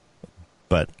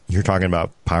 but you're talking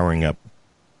about powering up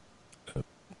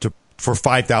for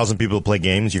 5,000 people to play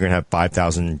games. You're going to have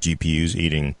 5,000 GPUs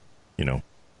eating,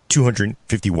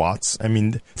 250 watts. I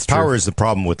mean, power is the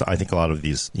problem with, I think, a lot of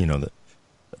these, the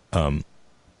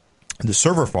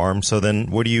server farm. So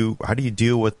then how do you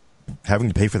deal with having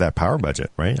to pay for that power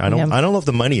budget, right? I don't know if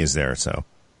the money is there. So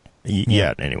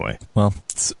yet anyway. Well,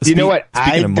 you know what?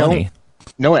 Money.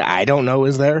 Know what I don't know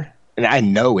is there, and I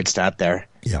know it's not there.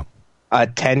 Yeah, a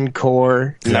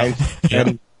 10-core 9th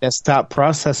gen desktop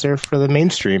processor for the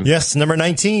mainstream. Yes, number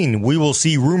 19. We will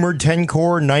see rumored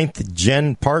 10-core 9th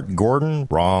gen part. Gordon,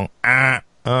 wrong.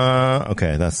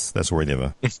 Okay, that's worthy of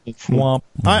a.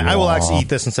 I will actually eat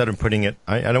this instead of putting it.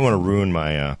 I don't want to ruin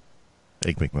my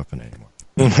Egg McMuffin anymore.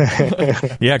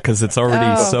 Yeah, because it's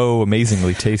already so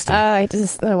amazingly tasty. I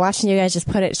just watching you guys just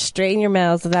put it straight in your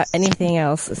mouths without anything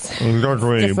else. It's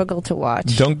difficult to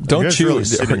watch. Don't chew. Really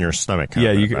sit in your stomach. Yeah,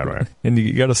 and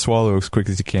you got to swallow as quick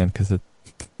as you can, because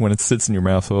when it sits in your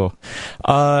mouth.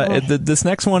 This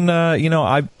next one,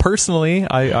 I personally,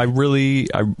 I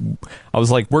was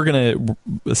like, we're gonna,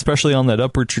 especially on that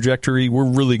upward trajectory, we're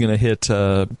really gonna hit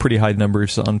pretty high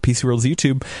numbers on PC World's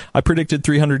YouTube. I predicted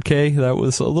 300K. That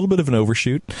was a little bit of an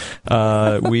overshoot.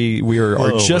 We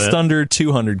are just under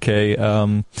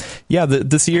 200K.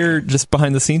 This year, just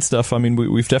behind the scenes stuff. I mean,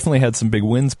 we've definitely had some big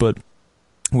wins, but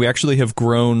we actually have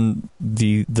grown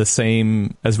the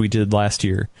same as we did last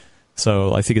year.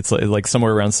 So I think it's like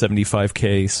somewhere around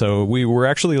 75K. So we were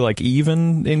actually like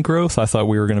even in growth. I thought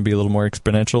we were going to be a little more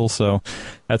exponential. So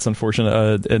that's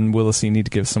unfortunate. And Willis, you need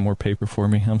to give some more paper for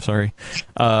me. I'm sorry.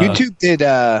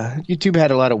 YouTube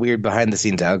had a lot of weird behind the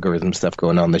scenes algorithm stuff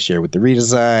going on this year with the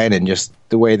redesign and just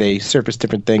the way they surface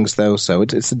different things, though. So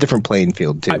it's a different playing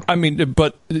field too. I mean,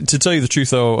 but to tell you the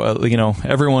truth, though,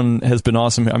 everyone has been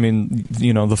awesome. I mean,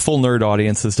 the full nerd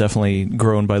audience has definitely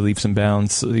grown by leaps and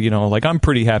bounds. Like I'm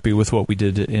pretty happy with what we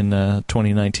did in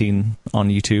 2019 on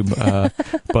YouTube,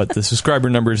 but the subscriber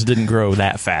numbers didn't grow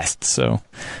that fast. So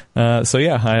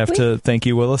yeah, I have to thank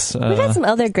you, Willis. We've had some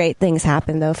other great things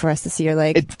happen though for us this year.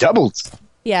 Like it doubled.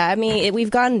 Yeah, I mean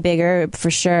we've gotten bigger for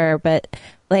sure, but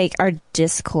like our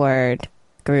Discord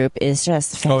group is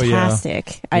just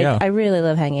fantastic. I really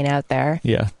love hanging out there.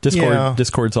 Yeah,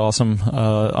 Discord's awesome.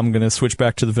 I'm going to switch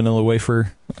back to the vanilla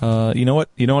wafer. You know what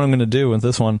I'm going to do with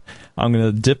this one? I'm going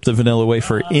to dip the vanilla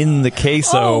wafer in the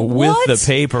queso with the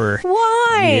paper.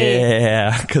 Why?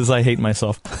 Yeah, because I hate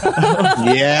myself.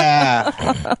 Yeah.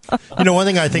 One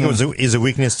thing I think is a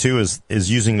weakness too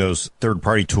is using those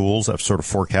third-party tools that sort of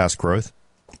forecast growth.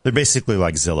 They're basically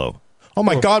like Zillow. Oh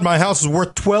my God, my house is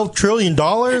worth $12 trillion?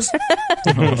 That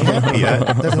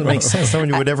doesn't make sense.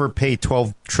 Nobody would ever pay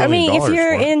 $12 trillion. I mean, if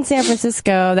you're in San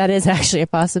Francisco, that is actually a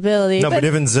possibility. No, but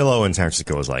even Zillow in San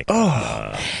Francisco was like,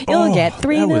 you'll get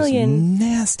 $3 million. Was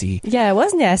nasty. Yeah, it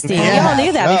was nasty. Yeah. Y'all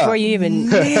knew that before you even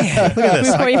put it in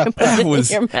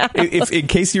your mouth. If in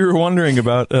case you were wondering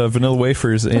about vanilla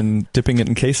wafers and dipping it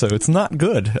in queso, it's not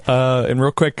good. And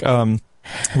real quick,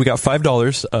 we got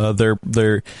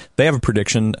 $5. They have a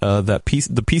prediction that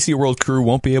the PC World crew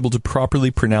won't be able to properly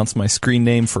pronounce my screen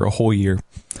name for a whole year.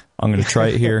 I'm going to try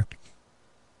it here.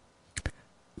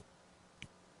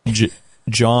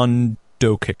 John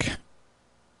Dokic.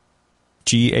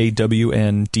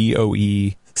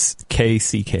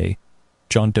 GAWNDOEKCK.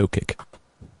 John Dokic.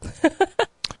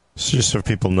 Just so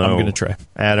people know, I'm going to try.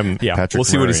 Adam, Patrick, we'll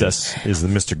see what he says. Is the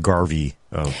Mr. Garvey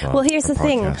of well, here's the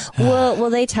thing. Will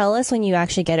they tell us when you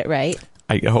actually get it right?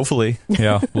 Hopefully,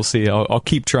 yeah, we'll see. I'll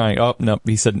keep trying. Oh no,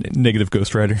 he said negative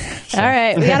ghostwriter. So. All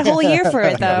right, we got a whole year for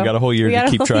it though. We got a whole year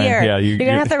to keep trying. Year. Yeah, you're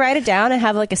gonna have to write it down and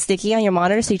have like a sticky on your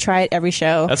monitor so you try it every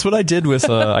show. That's what I did with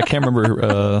I can't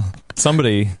remember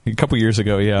somebody a couple years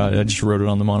ago. Yeah, I just wrote it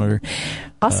on the monitor.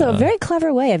 Also, a very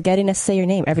clever way of getting us to say your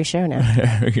name every show now.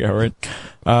 Yeah, right.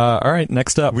 All right,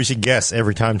 next up. We should guess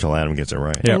every time till Adam gets it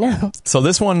right. Yeah. I know. So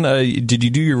this one, did you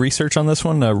do your research on this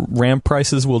one? RAM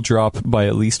prices will drop by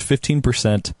at least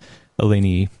 15%.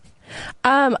 Eleni.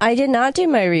 I did not do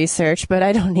my research, but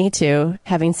I don't need to,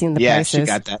 having seen the prices. Yeah, she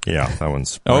got that. Yeah, that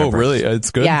one's... Oh, really? It's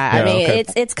good? Yeah, I mean,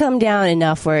 it's come down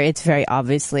enough where it's very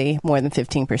obviously more than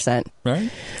 15%.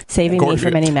 Right. Saving me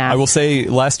from any math. I will say,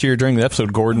 last year during the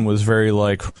episode, Gordon was very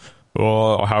like,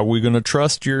 well, how are we going to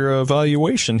trust your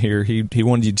evaluation here? He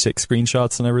wanted you to take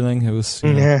screenshots and everything. It was...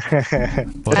 I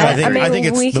think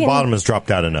the bottom has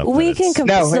dropped out enough. We can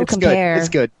still compare it's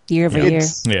good. year over year.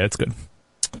 Yeah, it's good.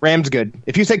 RAM's good.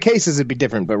 If you said cases, it'd be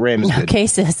different, but RAM's good.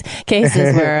 Cases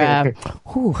were,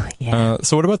 yeah.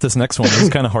 So what about this next one? It's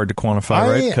kind of hard to quantify,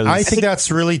 right? 'Cause I think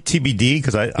that's really TBD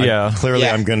because clearly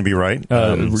I'm going to be right.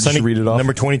 Just read it off.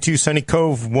 Number 22, Sunny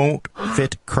Cove won't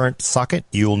fit current socket.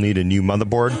 You'll need a new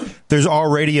motherboard. There's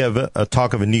already a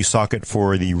talk of a new socket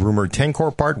for the rumored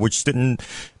 10-core part, which didn't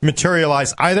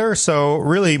materialize either. So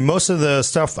really, most of the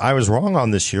stuff I was wrong on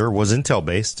this year was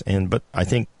Intel-based, but I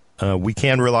think we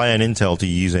can rely on Intel to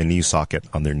use a new socket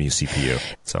on their new CPU.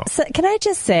 So can I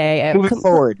just say, moving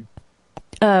forward,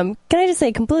 can I just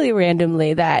say completely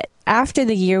randomly that after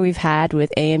the year we've had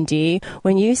with AMD,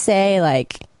 when you say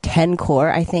like 10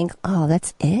 core, I think, oh,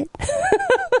 that's it.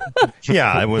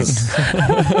 yeah, it was.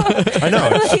 I know.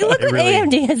 Like, look what really,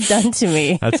 AMD has done to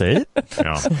me. That's it?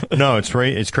 No,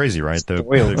 it's crazy, right?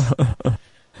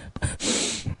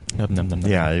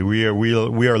 Yeah, we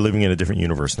are living in a different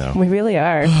universe now. We really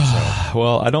are.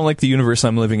 Well, I don't like the universe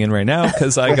I'm living in right now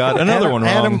because I got another one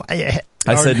wrong.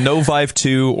 I said no Vive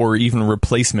 2 or even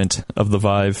replacement of the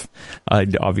Vive. I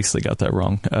obviously got that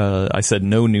wrong. I said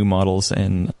no new models,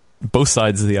 and both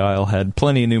sides of the aisle had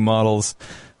plenty of new models.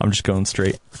 I'm just going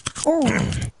straight.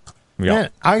 Yeah. Man,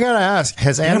 I gotta ask,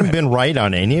 has Adam been right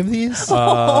on any of these?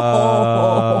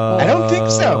 I don't think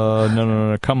so.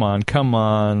 No. Come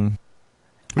on.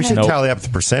 We should tally up the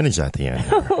percentage at the end.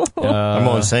 I'm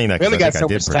only saying that we only because got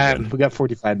so much time. We got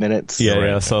 45 minutes.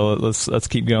 Yeah. So let's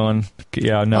keep going.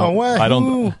 Yeah, no, Oh, what? I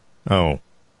don't. Oh,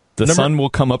 The sun will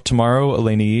come up tomorrow,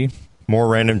 Elena E. More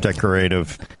random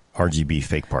decorative RGB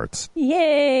fake parts.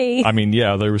 Yay! I mean,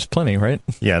 yeah, there was plenty, right?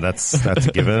 Yeah, that's a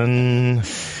given.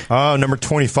 Oh, number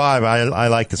 25. I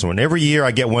like this one. Every year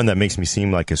I get one that makes me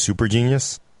seem like a super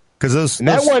genius. Because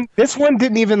this one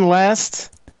didn't even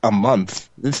last a month.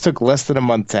 This took less than a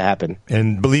month to happen.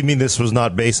 And believe me, this was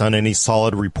not based on any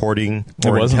solid reporting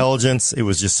or intelligence. It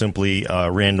was just simply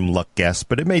a random luck guess,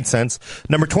 but it made sense.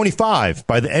 Number 25.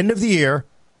 By the end of the year,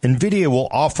 NVIDIA will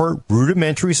offer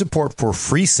rudimentary support for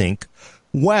FreeSync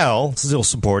while still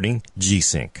supporting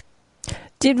G-Sync.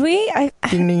 Did we?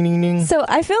 Ding, ding, ding, ding. So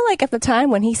I feel like at the time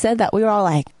when he said that, we were all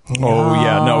like, no. "Oh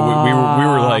yeah, no."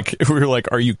 We were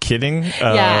like, "Are you kidding?"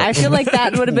 Yeah, I feel like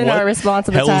that would have been our response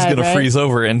at the time. Hell is going right? to freeze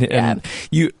over, and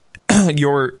you.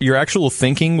 Your actual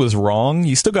thinking was wrong.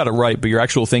 You still got it right, but your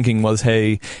actual thinking was,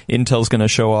 hey, Intel's going to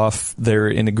show off their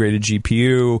integrated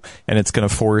GPU, and it's going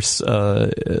to force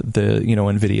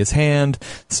NVIDIA's hand.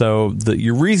 So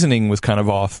your reasoning was kind of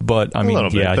off. But I mean,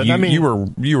 you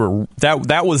were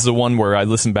that was the one where I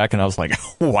listened back and I was like,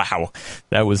 wow,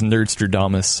 that was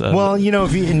Nerdstradamus. Well,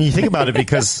 if you think about it,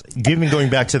 because going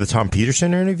back to the Tom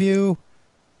Peterson interview,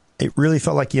 it really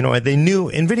felt like,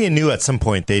 NVIDIA knew at some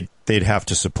point they'd have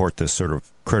to support this sort of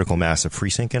critical mass of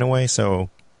FreeSync in a way. So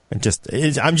I'm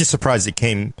just surprised it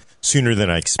came sooner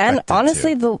than I expected. And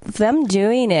honestly, them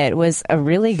doing it was a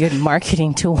really good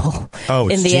marketing tool in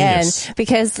the genius. end.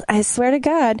 Because I swear to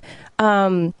God,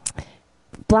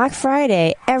 Black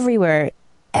Friday, everywhere,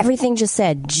 everything just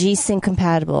said G-Sync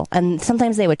compatible. And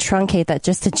sometimes they would truncate that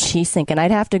just to G-Sync. And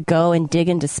I'd have to go and dig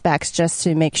into specs just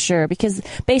to make sure. Because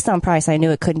based on price, I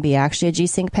knew it couldn't be actually a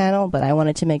G-Sync panel, but I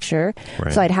wanted to make sure.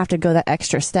 Right. So I'd have to go that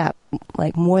extra step,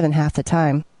 like more than half the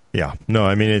time. Yeah. No,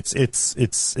 I mean,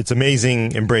 it's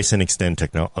amazing embrace and extend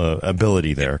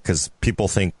ability there. Because people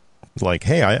think like,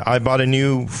 hey, I bought a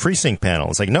new FreeSync panel.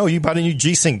 It's like, no, you bought a new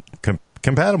G-Sync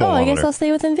compatible one. I guess I'll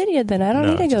stay with NVIDIA then. I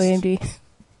don't need to go AMD.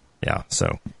 Yeah,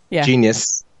 so. Yeah.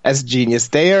 Genius. As genius.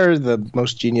 They are the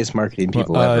most genius marketing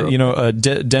people ever.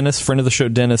 Dennis, friend of the show,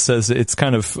 Dennis, says it's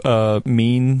kind of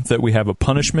mean that we have a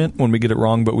punishment when we get it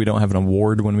wrong, but we don't have an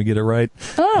award when we get it right.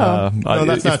 Oh. No,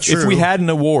 that's not true. If we had an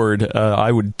award,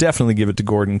 I would definitely give it to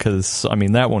Gordon because, I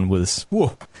mean, that one was,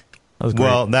 whoa.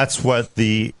 Well, that's what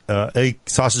the egg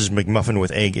sausage McMuffin with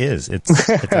egg is.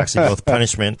 It's actually both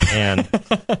punishment and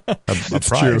a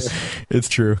prize. True. It's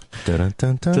true. Dun,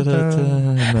 dun, dun,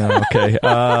 dun. No, okay.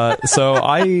 So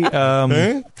I.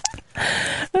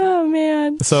 Oh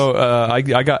man. So I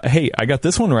got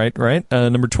this one right.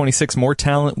 Number 26. More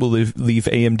talent will leave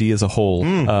AMD as a whole.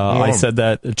 I said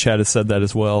that. Chad has said that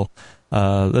as well.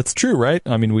 That's true, right?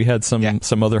 I mean, we had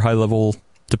some other high level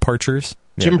departures.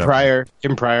 Jim Pryor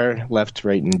left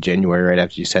right in January, right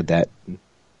after you said that.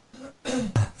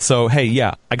 So, hey,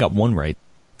 I got one right.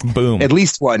 Boom. At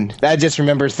least one. I just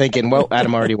remember thinking, well,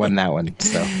 Adam already won that one.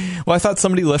 So. Well, I thought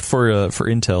somebody left for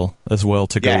Intel as well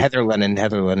to go. Yeah, Heather Lennon.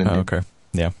 Oh, okay.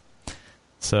 Yeah.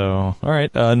 So, all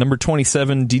right. Number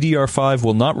 27, DDR5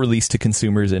 will not release to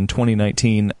consumers in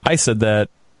 2019. I said that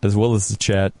as well as the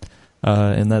chat,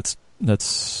 and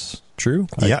that's true.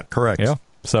 Yeah, correct. Yeah.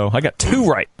 So I got 2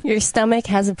 right. Your stomach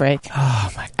has a break.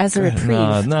 Oh my! As a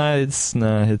reprieve.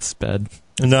 It's bad.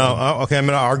 No, okay, I'm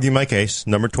going to argue my case.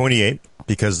 Number 28,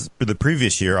 because for the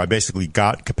previous year, I basically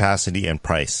got capacity and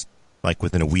price, like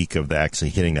within a week of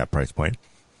actually hitting that price point.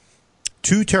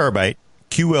 2 terabyte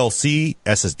QLC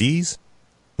SSDs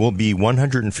will be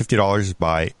 $150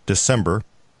 by December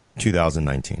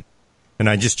 2019. And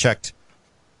I just checked.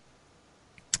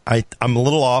 I'm a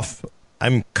little off.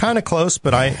 I'm kind of close,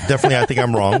 but I think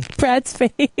I'm wrong. Brad's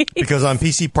face. Because on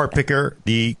PC Part Picker,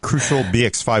 the Crucial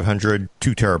BX500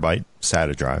 2 terabyte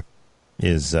SATA drive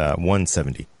is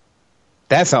 $170.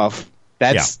 That's off.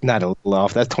 That's not a little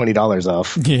off. That's $20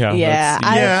 off. Yeah.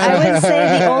 I would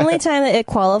say the only time that it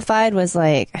qualified was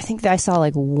I think that I saw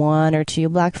 1 or 2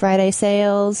 Black Friday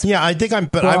sales. Yeah, I think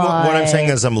what I'm saying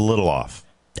is I'm a little off.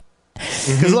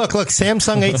 Because look,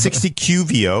 Samsung 860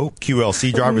 QVO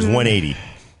QLC drive is $180.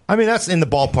 I mean, that's in the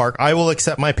ballpark. I will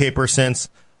accept my paper since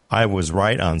I was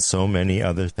right on so many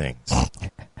other things.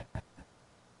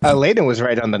 Layden was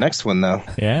right on the next one, though.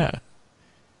 Yeah.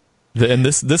 And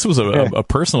this was a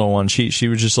personal one. She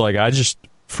was just like,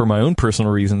 for my own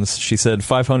personal reasons, she said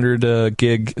 500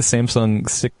 gig Samsung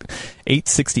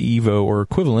 860 EVO or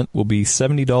equivalent will be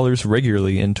 $70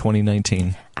 regularly in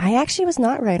 2019. I actually was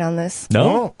not right on this.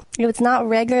 No? It's not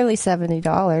regularly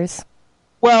 $70.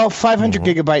 Well, 500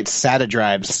 gigabyte SATA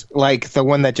drives, like the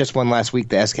one that just won last week,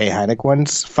 the SK Hynix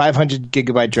ones, 500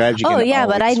 gigabyte drives.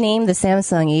 But I named the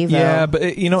Samsung Evo. Yeah, but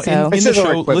in the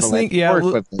show,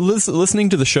 listening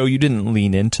to the show, you didn't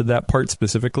lean into that part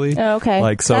specifically. Oh,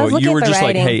 okay. So you were just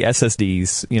writing. Hey,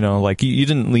 SSDs, you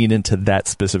didn't lean into that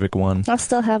specific one. I'll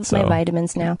still have my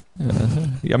vitamins now.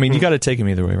 I mean, you got to take them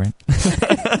either way, right?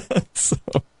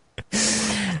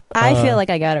 I feel like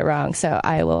I got it wrong, so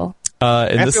I will.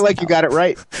 I feel like you got it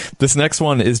right. This next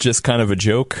one is just kind of a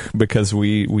joke because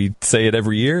we say it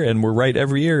every year and we're right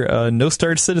every year. No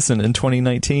Starred Citizen in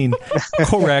 2019.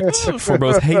 Correct for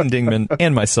both Hayden Dingman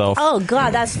and myself. Oh,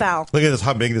 God, that's foul. Look at this,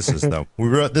 how big this is, though.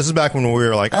 This is back when we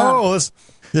were like,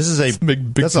 this is a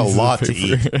big that's a lot to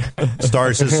eat.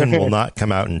 Star Citizen will not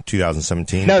come out in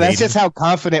 2017. No, that's just how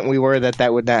confident we were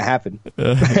that would not happen.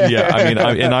 Yeah, I mean,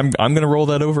 I'm going to roll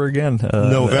that over again.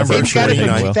 November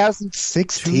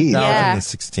 2016.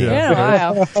 2016. Yeah,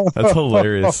 wow. That's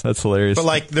hilarious.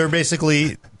 But they're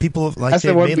basically people that's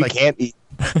the one we can't eat.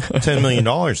 $10 million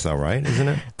though, right? Isn't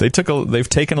it? They've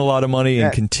taken a lot of money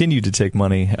and continue to take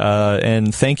money.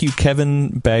 And thank you,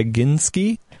 Kevin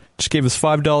Baginski. Just gave us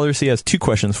 $5. He has 2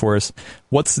 questions for us.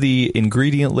 What's the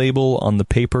ingredient label on the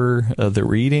paper that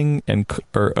we're eating,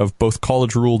 or of both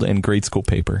college ruled and grade school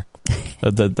paper?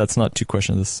 That's not 2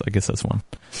 questions. I guess that's one.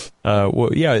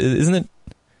 Isn't it?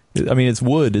 I mean, it's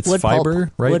wood. It's wood fiber,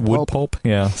 pulp. Right? Wood pulp.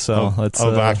 Yeah. So that's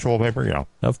of actual paper. Yeah.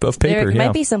 Of paper. There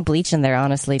might be some bleach in there,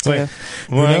 honestly, too.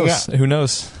 Who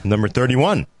knows? Number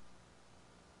 31.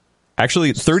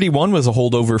 Actually, 31 was a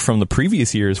holdover from the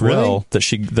previous year as well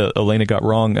that Elena got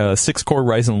wrong. 6-core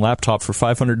Ryzen laptop for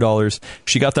 $500.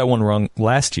 She got that one wrong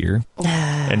last year,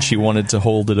 and she wanted to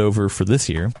hold it over for this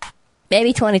year.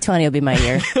 Maybe 2020 will be my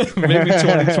year. Maybe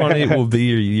 2020 will be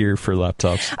your year for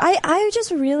laptops.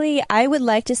 I would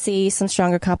like to see some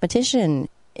stronger competition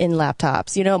in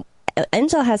laptops.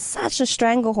 Intel has such a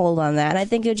stranglehold on that. I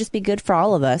think it would just be good for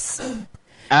all of us.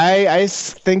 I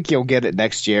think you'll get it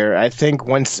next year. I think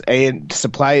once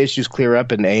supply issues clear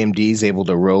up and AMD is able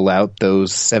to roll out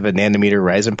those 7-nanometer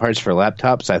Ryzen parts for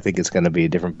laptops, I think it's going to be a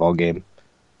different ballgame.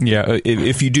 Yeah,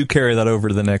 if you do carry that over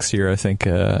to the next year, I think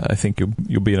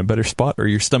you'll be in a better spot, or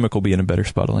your stomach will be in a better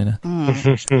spot, Elena.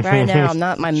 Right now,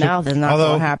 my mouth is not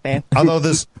so happy. Although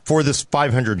this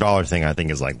 $500 thing, I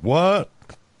think is like what.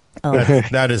 Oh.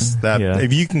 That is. Yeah.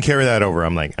 If you can carry that over,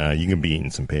 I'm like, you can be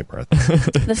eating some paper. I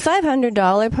think. The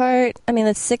 $500 part, I mean,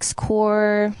 that's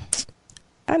 6-core.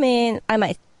 I mean, I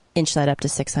might inch that up to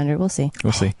 600. We'll see.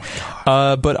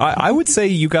 But I would say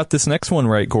you got this next one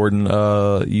right, Gordon.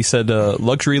 You said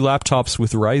luxury laptops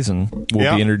with Ryzen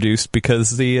will be introduced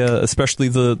because especially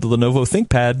the Lenovo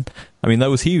ThinkPad. I mean, that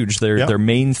was huge. Their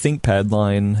main ThinkPad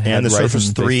line had and the Ryzen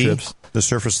Surface 3. chips. The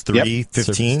Surface 3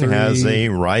 15 has a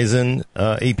Ryzen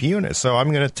APU in it, so I'm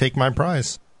going to take my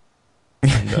prize.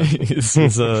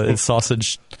 It's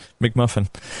sausage McMuffin.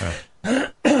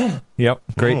 Right. Yep,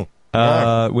 great.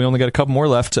 We only got a couple more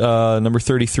left. Number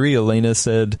 33, Elena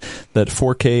said that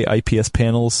 4K IPS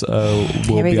panels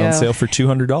will be on sale for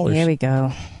 $200. Here we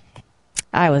go.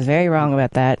 I was very wrong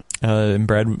about that. And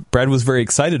Brad was very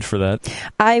excited for that.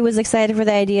 I was excited for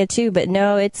the idea too, but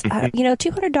no, it's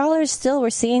 $200 still. We're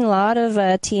seeing a lot of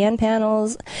TN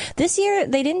panels this year.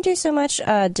 They didn't do so much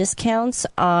discounts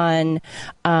on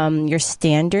your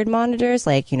standard monitors,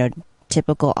 like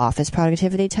typical office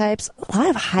productivity types. A lot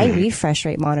of high refresh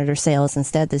rate monitor sales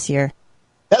instead this year.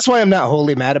 That's why I'm not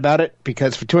wholly mad about it,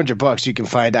 because for $200 you can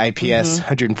find IPS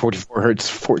 144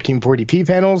 hertz 1440p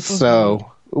panels.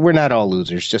 So we're not all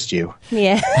losers, just you.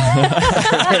 Yeah.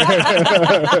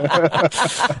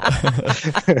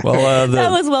 Well, That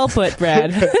was well put,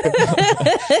 Brad.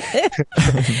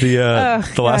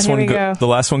 The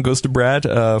last one goes to Brad.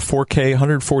 4K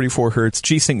 144 hertz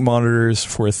G-Sync monitors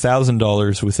for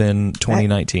 $1,000 within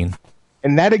 2019.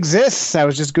 And that exists. I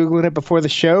was just Googling it before the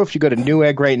show. If you go to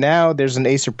Newegg right now, there's an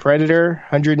Acer Predator,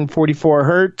 144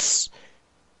 hertz,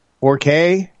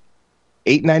 4K,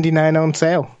 $899 on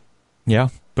sale. Yeah,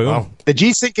 boom. Wow. The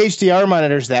G-Sync HDR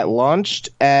monitors that launched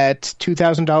at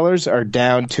 $2,000 are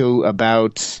down to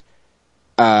about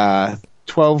 $1,250,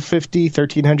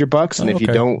 $1,300. And if you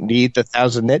don't need the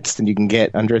 1,000 nits, then you can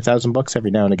get under $1,000 every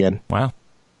now and again. Wow.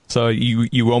 So you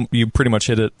pretty much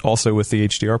hit it also with the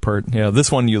HDR part. Yeah,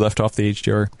 this one you left off the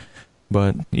HDR,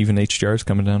 but even HDR is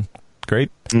coming down.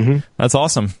 Great. Mm-hmm. That's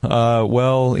awesome.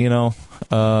 Well,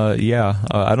 I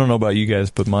don't know about you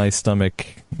guys, but my stomach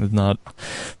is not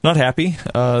happy.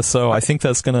 So I think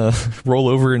that's gonna roll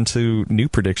over into new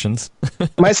predictions.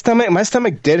 My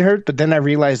stomach did hurt, but then I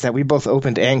realized that we both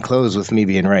opened and closed with me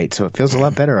being right, so it feels a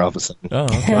lot better all of a sudden. Oh,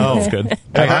 okay. That's good.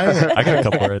 I got a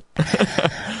couple right.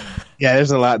 Yeah,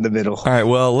 there's a lot in the middle. All right,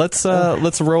 well, let's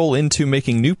roll into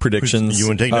making new predictions. You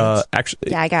want to take notes?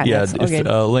 I got notes.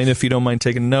 Elena, if you don't mind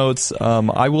taking notes,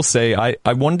 I will say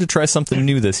I wanted to try something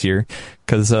new this year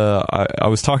because I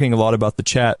was talking a lot about the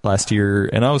chat last year,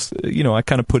 and I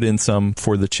kind of put in some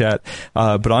for the chat,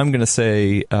 but I'm going to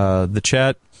say the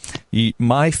chat.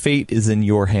 My fate is in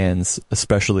your hands,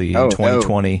 especially in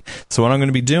 2020. No. So what I'm going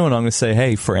to be doing, I'm going to say,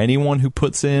 hey, for anyone who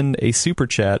puts in a super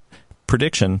chat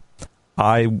prediction,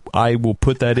 I will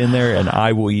put that in there, and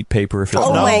I will eat paper if it's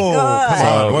not. My God.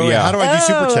 Come on. Wait, how do I do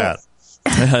super chat?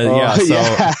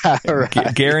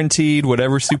 Guaranteed,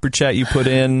 whatever super chat you put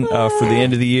in for the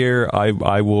end of the year,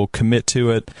 I will commit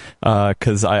to it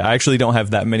because I actually don't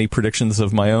have that many predictions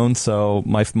of my own. So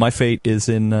my fate is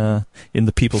in the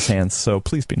people's hands. So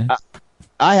please be nice.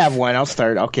 I have one. I'll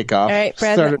start. I'll kick off. All right,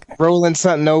 Brad. Start rolling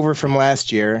something over from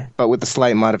last year, but with a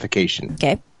slight modification.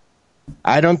 Okay.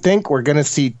 I don't think we're going to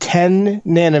see 10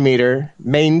 nanometer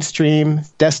mainstream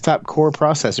desktop core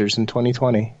processors in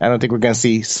 2020. I don't think we're going to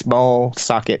see small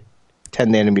socket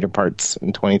 10 nanometer parts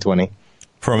in 2020.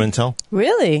 From Intel?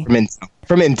 Really?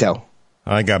 From Intel.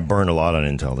 I got burned a lot on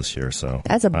Intel this year, so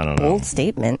that's a bold bold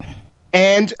statement.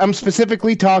 And I'm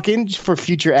specifically talking for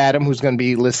future Adam, who's going to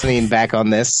be listening back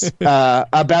on this,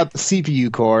 about the CPU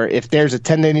core. If there's a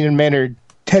 10 nanometer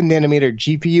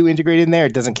GPU integrated in there,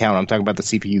 it doesn't count. I'm talking about the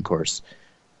CPU cores.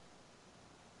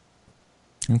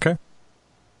 Okay.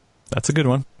 That's a good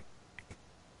one.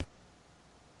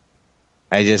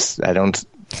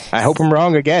 I hope I'm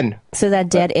wrong again. So that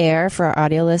dead air for our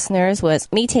audio listeners was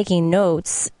me taking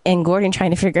notes and Gordon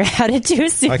trying to figure out how to do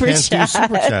super chat. I can't do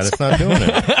super chat. It's not doing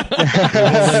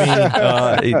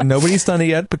it. Nobody's done it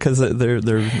yet because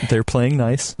they're playing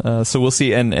nice. So we'll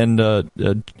see. And I'm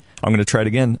going to try it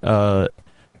again.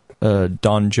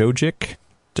 Don Jojic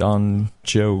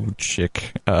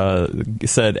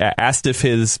said, asked if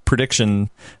his prediction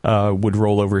would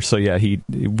roll over. So yeah,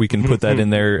 we can put that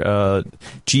in there.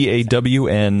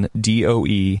 GAWNDOEKCK.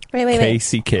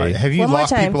 Have you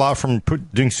locked people out from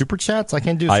doing super chats? I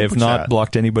can't do super chat. I have not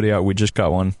blocked anybody out. We just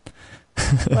got one.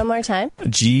 One more time.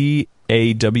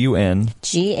 GAWN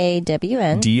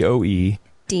DOE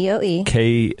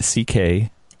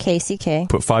KCK.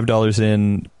 Put $5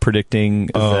 in predicting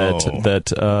that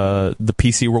the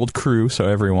PC World crew, so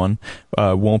everyone,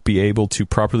 won't be able to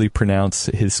properly pronounce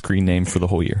his screen name for the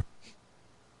whole year.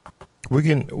 We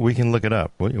can look it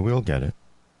up. We'll get it.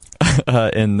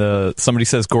 And somebody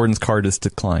says Gordon's card is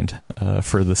declined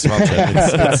for the swap chat.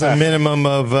 It's a minimum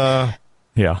of.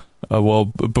 Yeah. Well,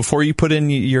 before you put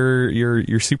in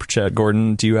your super chat,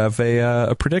 Gordon, do you have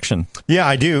a prediction? Yeah,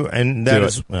 I do, and that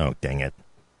is. Oh, dang it.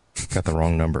 Got the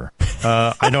wrong number.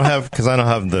 I don't have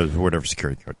the whatever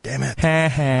security code. Damn it.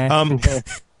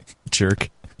 Jerk.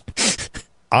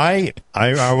 I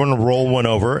want to roll one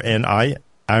over, and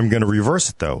I'm going to reverse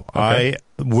it though. Okay.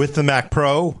 With the Mac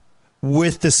Pro,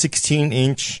 with the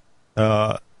 16-inch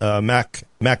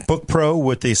MacBook Pro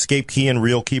with the Escape key and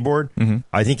real keyboard,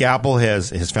 I think Apple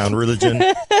has found religion.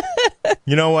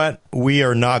 You know what? We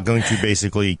are not going to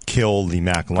basically kill the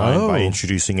Mac line by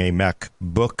introducing a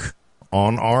MacBook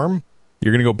on ARM.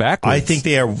 You're going to go backwards. I think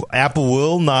Apple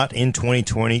will not in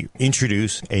 2020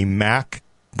 introduce a Mac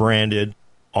branded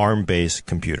ARM based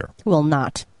computer. Will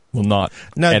not. will not.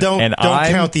 No, And don't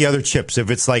I'm- count the other chips. If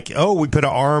it's like, oh, we put an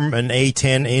ARM, an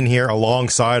A10 in here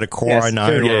alongside a Core Yes, i9,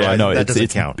 sure. or no, that doesn't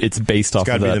it's count. It's based off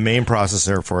got of to be that. the main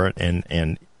processor for it,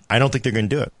 and I don't think they're going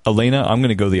to do it. Elena, I'm going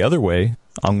to go the other way.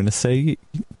 I'm going to say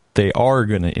they are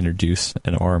going to introduce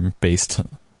an ARM-based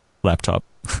laptop.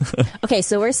 Okay,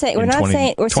 so we're saying we're In not 20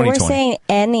 saying we're 2020. saying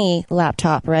any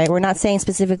laptop, right? We're not saying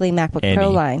specifically MacBook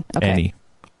Pro line. Okay. Any.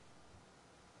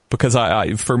 Because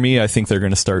for me, I think they're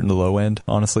going to start in the low end,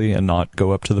 honestly, and not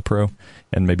go up to the Pro,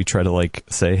 and maybe try to like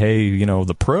say, hey,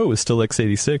 the Pro is still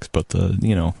x86, but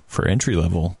the for entry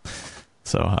level.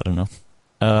 So I don't know.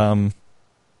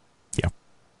 Yeah.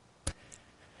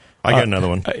 I got another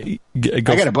one. I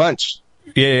got a bunch.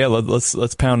 Yeah.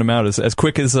 Let's pound them out as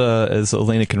quick as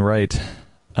Elena can write.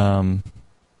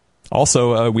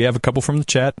 Also, we have a couple from the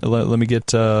chat. Let me get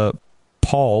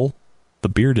Paul, the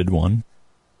bearded one.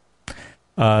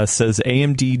 Says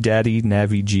AMD Daddy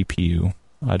Navi GPU.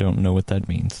 I don't know what that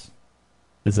means.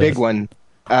 Is that Big one.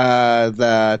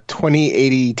 The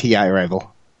 2080 Ti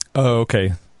rival. Oh,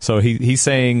 okay. So he's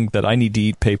saying that I need to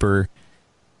eat paper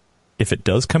if it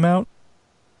does come out?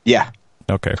 Yeah.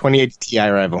 Okay. 2080 Ti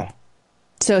rival.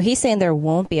 So he's saying there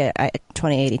won't be a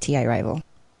 2080 Ti rival.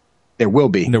 There will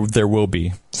be. No, there will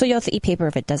be. So you'll have to eat paper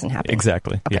if it doesn't happen.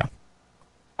 Exactly. Okay. Yeah.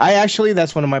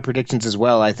 That's one of my predictions as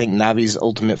well. I think Navi's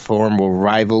ultimate form will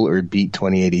rival or beat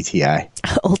 2080 Ti.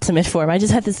 Ultimate form. I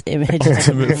just had this image.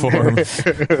 Ultimate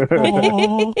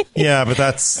form. Yeah, but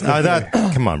that's that.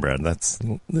 Come on, Brad.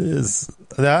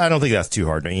 I don't think that's too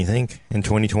hard. Don't you think? In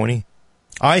 2020,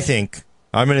 I think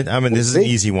this is an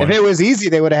easy one. If it was easy,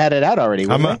 they would have had it out already.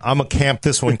 I'm wouldn't a camp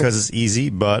this one because it's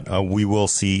easy, but we will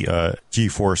see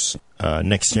GeForce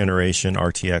next generation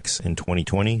RTX in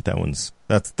 2020.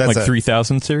 That's like a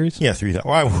 3000 series? Yeah, 3000.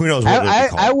 Well, who knows what I,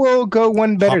 I will go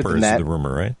one better Hopper than is that. the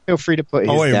rumor, right? Feel free to put his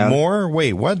Oh wait, down. more?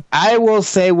 Wait, what? I will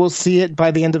say we'll see it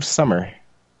by the end of summer.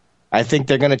 I think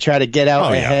they're going to try to get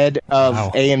out ahead of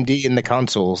AMD in the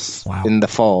consoles in the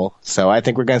fall. So I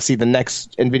think we're going to see the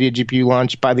next NVIDIA GPU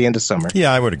launch by the end of summer.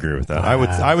 Yeah, I would agree with that.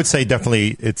 I would say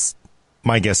definitely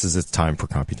my guess is it's time for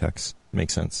Computex.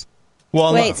 Makes sense.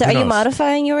 Well, Wait, so who are you knows?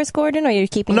 modifying yours, Gordon, or are you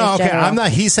keeping No, yours okay. general? I'm not.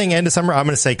 He's saying end of summer. I'm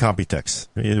going to say Computex.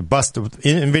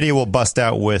 NVIDIA will bust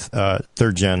out with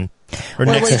third gen or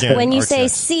next gen. When you say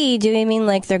RTX. C, do you mean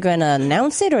like they're going to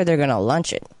announce it or they're going to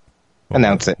launch it?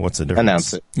 Announce it. What's the difference?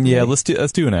 Announce it. Yeah, let's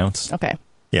do announce. Okay.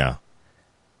 Yeah.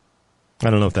 I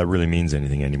don't know if that really means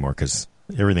anything anymore because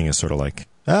everything is sort of like,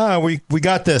 we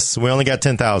got this. We only got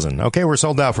 10,000. Okay, we're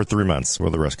sold out for 3 months.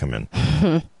 Will the rest come in?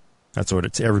 That's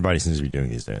what everybody seems to be doing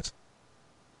these days.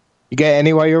 You got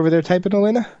any while you're over there typing,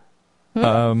 Elena?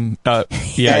 Yeah,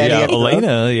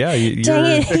 Elena, yeah.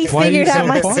 Dang it, he why are you figured out so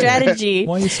my quiet? strategy.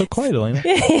 Why are you so quiet, Elena?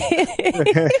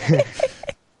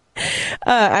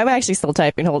 I'm actually still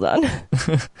typing. Hold on.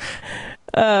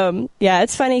 Yeah,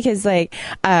 it's funny because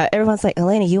everyone's like,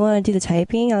 Elena, you want to do the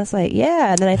typing? I was like,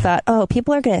 yeah. And then I thought, oh,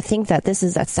 people are going to think that this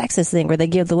is that sexist thing where they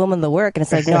give the woman the work. And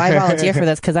it's like, no, I volunteer for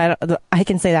this because I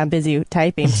can say that I'm busy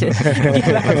typing to give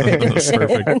out predictions.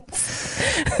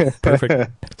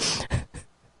 Perfect.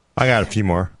 I got a few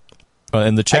more.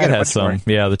 And the chat got a has bunch more. some.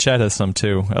 Yeah, the chat has some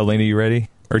too. Elena, you ready?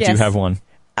 Or do you Yes. have one?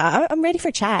 I'm ready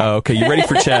for chat. Oh, okay, you ready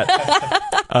for chat?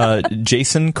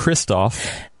 Jason Christoph.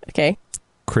 Okay.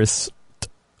 Christoph.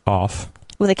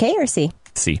 With a K or C?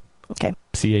 C. Okay.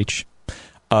 CH.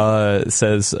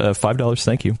 Says $5.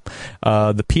 Thank you.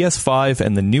 The PS5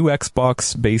 and the new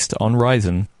Xbox based on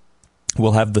Ryzen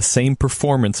will have the same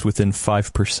performance within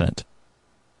 5%.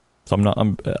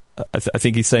 So I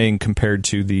think he's saying compared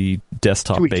to the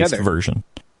desktop based other. version.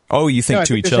 Oh, you think No, I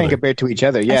to think each they're saying other? compared to each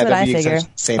other. Yeah, That's what that'd I be figure.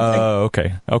 essentially the same thing. Oh,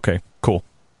 okay, cool.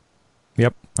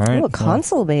 Yep. All right. Ooh, a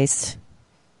console-based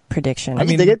prediction. I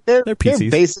mean, they're they're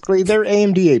PCs. basically they're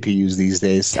AMD APUs these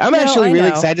days. I'm No, actually I really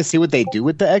know. excited to see what they do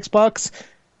with the Xbox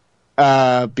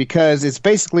because it's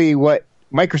basically what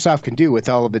Microsoft can do with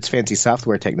all of its fancy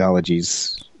software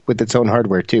technologies with its own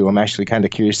hardware too. I'm actually kind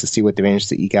of curious to see what they manage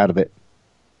to eke out of it.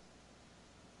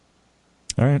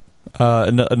 All right.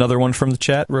 Another one from the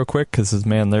chat, real quick, because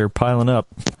man, they're piling up.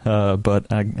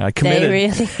 But I committed.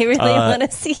 They really want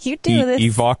to see you do this.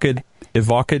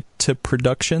 Evocata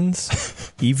Productions,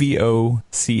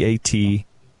 EVOCATI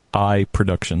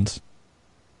Productions.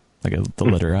 Like the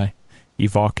letter I.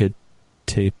 Evocata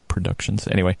Productions.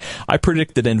 Anyway, I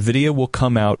predict that NVIDIA will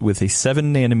come out with a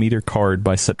 7-nanometer card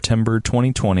by September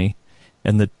 2020,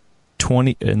 and the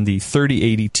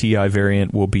 3080 Ti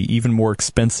variant will be even more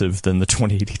expensive than the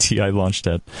 2080 Ti launched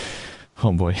at.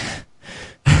 Oh boy.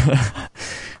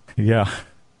 Yeah.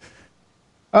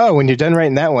 Oh, when you're done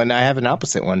writing that one, I have an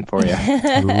opposite one for you.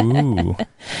 Ooh,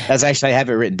 That's actually, I have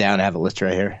it written down. I have a list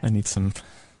right here. I need some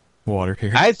water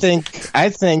here. I think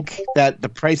that the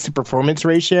price to performance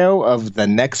ratio of the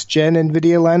next gen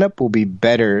NVIDIA lineup will be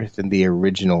better than the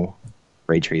original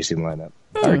ray tracing lineup.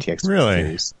 RTX really?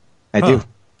 series. I do.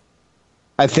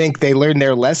 I think they learned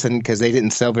their lesson because they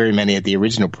didn't sell very many at the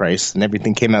original price, and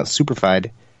everything came out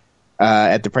superfied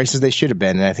at the prices they should have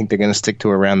been. And I think they're going to stick to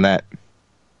around that.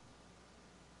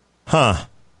 Huh.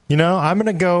 You know, I'm going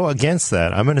to go against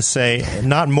that. I'm going to say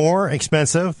not more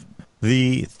expensive.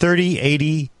 The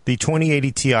 3080, the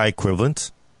 2080 Ti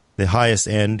equivalent, the highest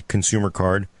end consumer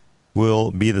card,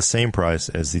 will be the same price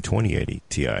as the 2080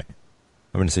 Ti. I'm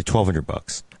going to say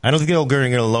 $1,200. I don't think they're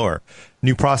going to lower.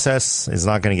 New process is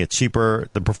not going to get cheaper.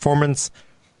 The performance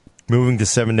moving to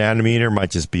 7 nanometer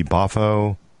might just be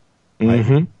boffo.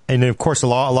 And then, of course, a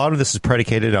lot of this is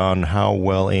predicated on how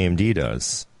well AMD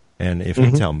does and if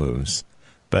Intel moves.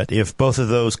 But if both of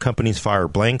those companies fire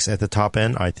blanks at the top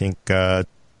end, I think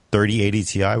 3080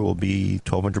 Ti will be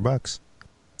 $1,200.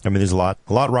 I mean, there's a lot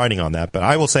riding on that. But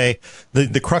I will say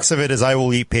the crux of it is I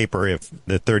will eat paper if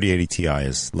the 3080 Ti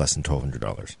is less than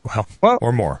 $1,200. Well,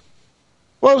 or more.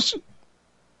 Well,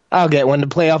 I'll get one to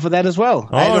play off of that as well.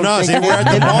 Oh, no. See, we're at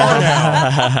the bar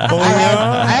now.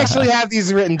 I actually have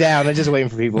these written down. I'm just waiting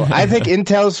for people. I think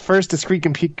Intel's first discrete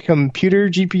computer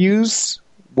GPUs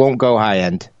won't go high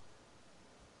end.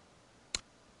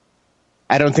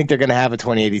 I don't think they're going to have a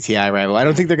 2080 Ti rival. I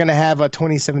don't think they're going to have a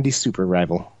 2070 Super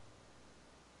rival.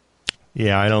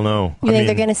 Yeah, I don't know. You think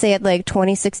they're going to say it like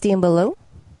 2060 and below?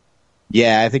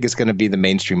 Yeah, I think it's going to be the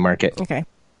mainstream market. Okay.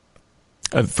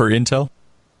 For Intel?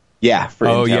 Yeah. For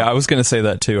Intel. Yeah, I was going to say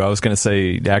that too. I was going to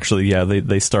say, actually, yeah,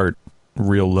 they start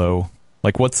real low.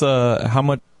 Like, what's how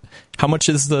much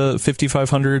is the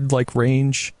 5500 like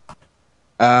range?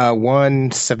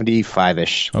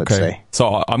 175-ish, let's say.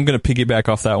 So I'm going to piggyback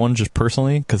off that one just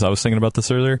personally because I was thinking about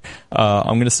this earlier.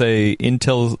 I'm going to say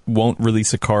Intel won't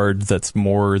release a card that's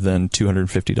more than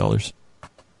 $250.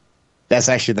 That's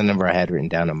actually the number I had written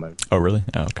down on my. Oh, really?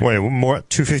 Oh, okay. Wait, more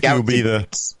 250 will be the.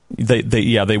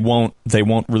 They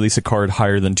won't release a card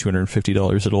higher than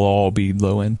 $250. It'll all be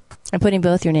low end. I'm putting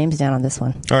both your names down on this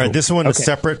one. All right, this one is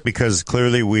separate because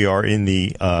clearly we are in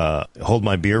the hold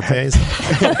my beer phase.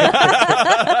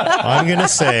 I'm going to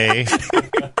say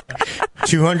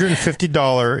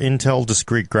 $250 Intel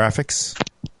discrete graphics,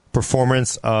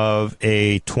 performance of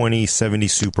a 2070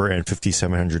 Super and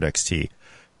 5700 XT.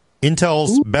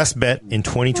 Intel's best bet in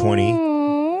 2020.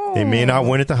 They may not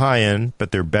win at the high end,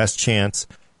 but their best chance,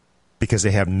 because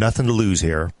they have nothing to lose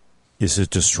here, is to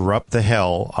disrupt the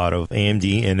hell out of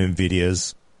AMD and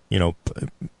NVIDIA's,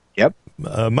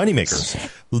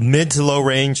 moneymakers. Mid to low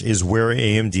range is where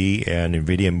AMD and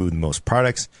NVIDIA move the most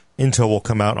products. Intel will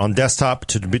come out on desktop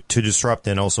to disrupt,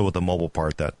 and also with the mobile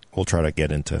part that we'll try to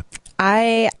get into.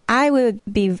 I'm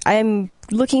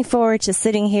looking forward to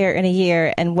sitting here in a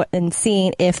year and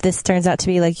seeing if this turns out to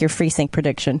be like your FreeSync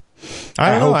prediction.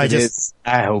 I hope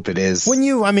it is.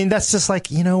 That's just like,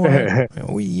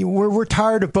 we're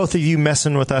tired of both of you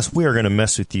messing with us. We are going to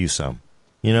mess with you some.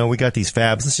 We got these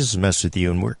fabs. Let's just mess with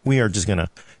you, and we are just going to,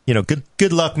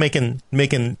 good luck making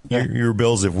your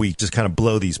bills if we just kind of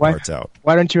blow these parts out.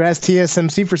 Why don't you ask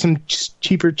TSMC for some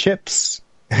cheaper chips?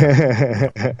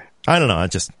 I don't know.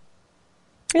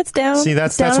 It's down. See,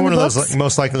 that's one of those.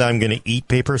 Most likely, I'm going to eat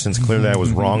paper since clearly I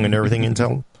was wrong and everything.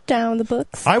 Intel down the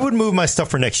books. I would move my stuff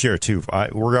for next year too.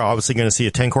 We're obviously going to see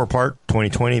a 10-core part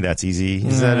 2020. That's easy.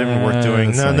 Is that even worth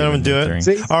doing? No, they don't do it.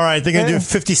 See? All right, they're going to do a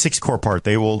 56-core part.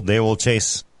 They will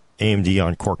chase AMD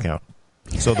on core count.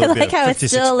 So I like how it's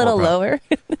still a little lower.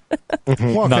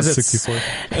 Well, not 64.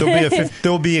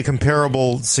 There'll be a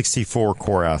comparable 64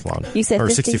 core Athlon. You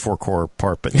said 64 core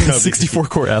part, but 64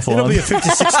 core Athlon. It'll be a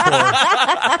 56 core.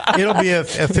 It'll be a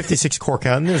 56 core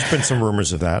count. And there's been some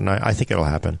rumors of that, and I think it'll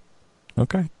happen.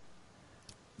 Okay.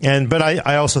 But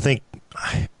I also think.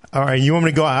 All right, you want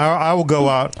me to go? I will go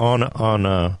out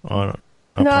on.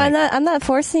 No, I'm not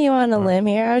forcing you on a limb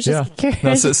here. I was just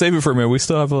curious. No, save it for a minute. We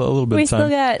still have a little bit of time. Still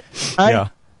got.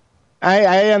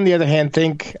 I, on the other hand,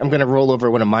 think I'm going to roll over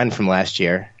one of mine from last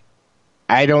year.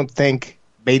 I don't think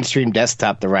mainstream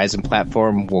desktop, the Ryzen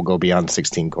platform, will go beyond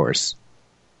 16 cores.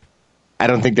 I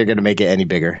don't think they're going to make it any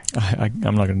bigger. I'm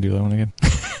not going to do that one again.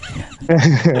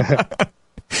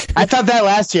 I thought that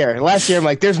last year. Last year, I'm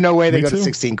like, there's no way they go to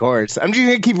 16 cores. I'm just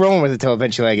going to keep rolling with it until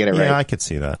eventually I get it right. Yeah, I could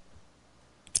see that.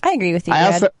 I agree with you,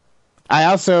 Brad. I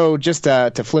also just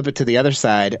to flip it to the other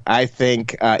side, I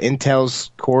think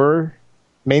Intel's core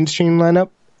mainstream lineup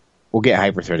will get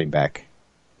hyper-threading back.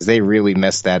 They really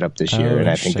messed that up this year, and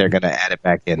I think they're going to add it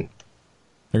back in.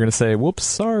 They're going to say, "Whoops,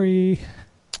 sorry."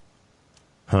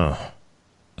 Huh.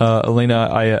 Elena,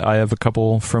 I have a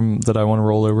couple that I want to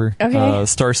roll over. Okay.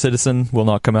 Star Citizen will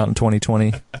not come out in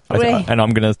 2020. Wait. And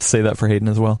I'm going to say that for Hayden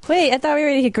as well. Wait, I thought we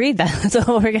already agreed that. That's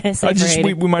what we're going to say.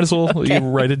 We might as well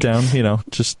write it down,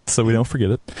 just so we don't forget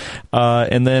it.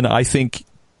 And then I think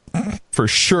for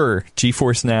sure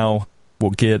GeForce Now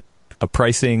will get a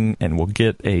pricing and will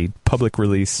get a public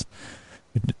release.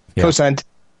 Yeah. Co-signed.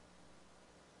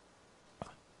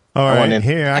 All right, one in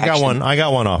here I got action. one. I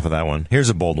got one off of that one. Here's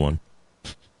a bold one.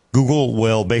 Google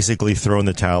will basically throw in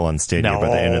the towel on Stadia by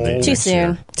the end of the Too next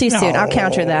year. soon. Too soon. I'll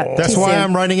counter that. That's Too why soon.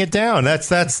 I'm writing it down.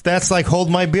 That's like hold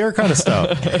my beer kind of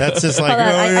stuff. That's just like Hold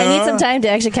on. I need some time to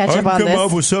actually catch I up can on come this.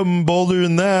 up with something bolder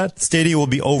than that. Stadia will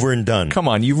be over and done. Come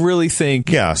on, you really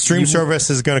think? Yeah, stream service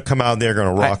is going to come out. They're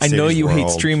going to rock. I know Stadia's you hate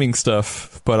world. streaming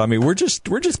stuff, but I mean, we're just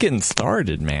getting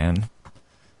started, man.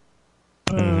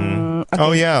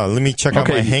 Oh yeah, let me check out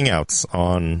Okay. my Hangouts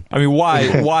on. I mean,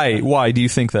 why do you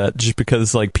think that? Just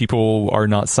because like people are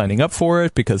not signing up for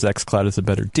it because xCloud is a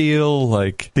better deal?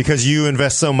 Like, Because you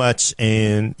invest so much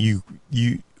and you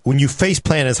when you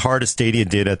faceplant as hard as Stadia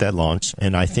did at that launch,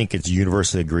 and I think it's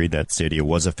universally agreed that Stadia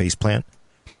was a faceplant,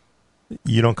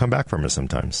 you don't come back from it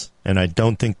sometimes. And I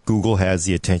don't think Google has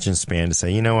the attention span to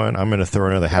say, you know what, I'm going to throw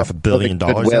another $500 million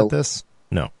Goodwill. at this.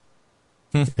 No.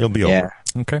 It'll be Yeah.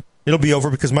 over. okay, It'll be over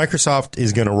because Microsoft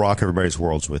is going to rock everybody's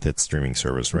worlds with its streaming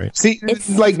service, right? See,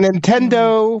 like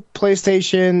Nintendo,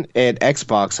 PlayStation, and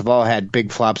Xbox have all had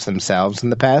big flops themselves in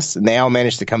the past, and they all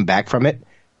managed to come back from it.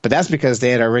 But that's because they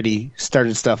had already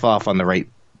started stuff off on the right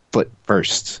foot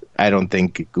first. I don't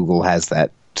think Google has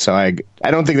that. So I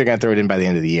don't think they're going to throw it in by the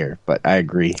end of the year, but I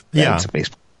agree. that Yeah. it's a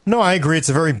baseball. No, I agree. It's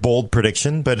a very bold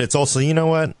prediction, but it's also, you know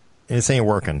what? This ain't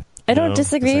working. I don't You know,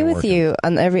 disagree this ain't with working. you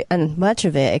on much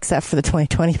of it, except for the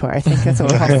 2020 part. I think that's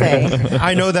what I'll say.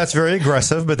 I know that's very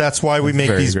aggressive, but that's why we make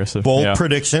Very these aggressive, bold yeah.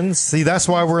 predictions. See, that's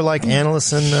why we're like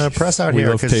analysts and press out We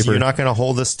here, love because paper. you're not going to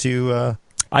hold us to.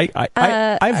 I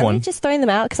have Are one. we just throwing them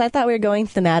out? Because I thought we were going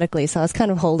thematically, so I was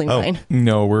kind of holding Oh. mine.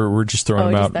 No, we're just throwing Oh,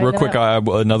 them we're out just throwing real them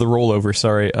quick. Another rollover.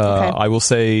 Sorry, I will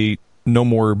say no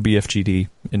more BFGD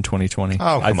in 2020.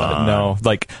 Oh, come on. No,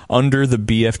 like under the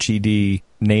BFGD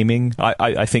naming,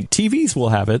 I think TVs will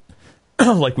have it.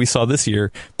 Like we saw this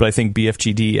year, but I think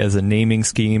BFGD as a naming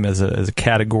scheme, as a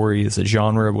category, as a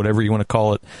genre, whatever you want to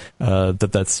call it,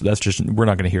 that's just we're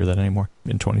not going to hear that anymore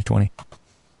in 2020.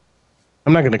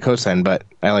 I'm not going to co-sign, but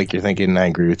I like your thinking, and I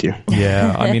agree with you.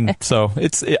 Yeah, I mean, so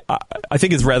I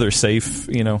think it's rather safe,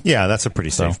 Yeah, that's a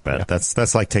pretty safe So, bet. yeah.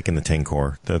 That's like taking the 10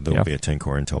 core. There'll Yeah. be a 10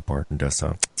 core Intel part in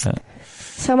desktop.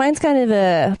 So mine's kind of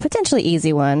a potentially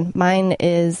easy one. Mine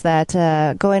is that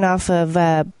going off of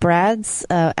Brad's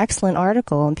excellent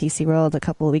article on PC World a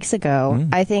couple of weeks ago,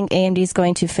 I think AMD is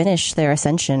going to finish their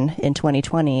ascension in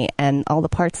 2020, and all the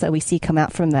parts that we see come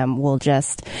out from them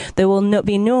there will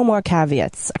be no more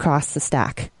caveats across the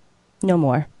stack. No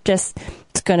more. It's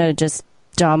going to just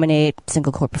dominate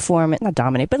single core performance, not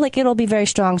dominate, but like it'll be very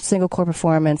strong single core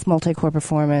performance, multi-core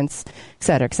performance, et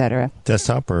cetera, et cetera.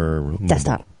 Desktop or mobile?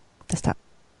 Desktop.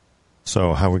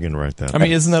 So how are we going to write that? I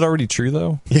mean, isn't that already true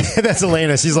though? yeah, that's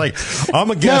Elena. She's like,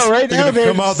 I'm a guess. right they're now going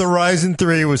to come out there's- the Ryzen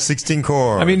 3 with 16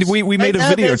 cores. I mean, we made Right a now,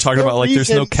 video there's talking still about like there's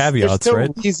no reasons- caveats, there's still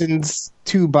right? reasons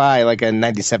to buy like a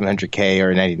 9700K or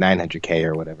a 9900K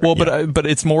or whatever. Well, but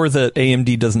it's more that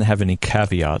AMD doesn't have any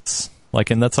caveats.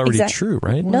 Like, and that's already Exact- true,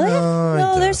 right?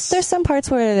 No, it there's does. some parts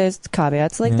where there's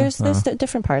caveats. Like Yeah, there's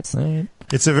different parts.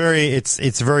 It's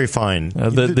very fine.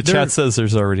 The There- chat says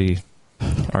there's already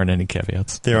aren't any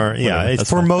caveats. There are, yeah. Whatever, It's that's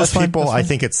for fine. most That's fine, people. that's I fine.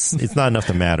 think it's not enough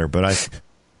to matter. But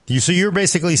so you're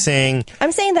basically saying,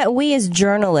 I'm saying that we as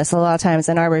journalists, a lot of times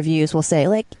in our reviews, will say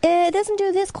like, it doesn't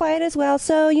do this quite as well,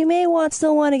 so you may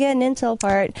still want to get an Intel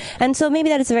part. And so maybe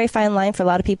that is a very fine line for a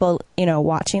lot of people,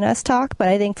 watching us talk. But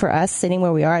I think for us sitting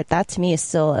where we are, that to me is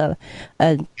still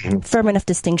a firm enough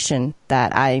distinction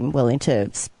that I'm willing to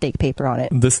stake paper on it.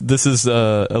 This is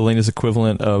Elena's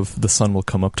equivalent of the sun will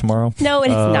come up tomorrow. No,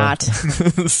 it's not.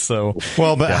 So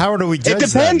well, but how do we judge it that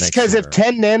depends, next because year? if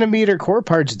 10 nanometer core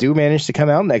parts do manage to come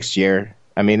out next year,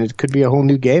 I mean, it could be a whole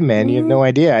new game, man. You have no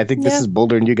idea. I think this Yeah. is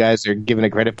bolder than you guys are giving it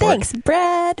credit for. Thanks,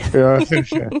 Brad. No,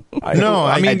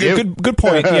 I mean, do. good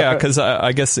point. Yeah, because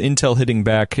I guess Intel hitting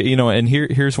back, and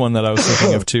here's one that I was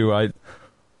thinking of too.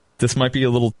 This might be a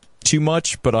little too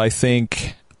much, but I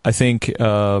think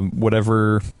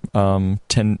whatever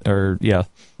 10 or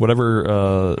whatever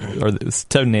or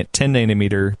 10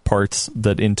 nanometer parts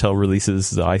that Intel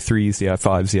releases, the i3s, the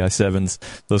i5s, the i7s,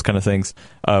 those kind of things,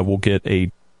 will get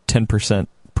a 10%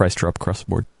 price drop across the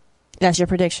board. That's your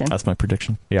prediction. That's my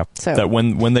prediction. Yeah. So- that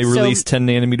when they release 10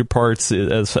 nanometer parts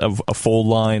as a full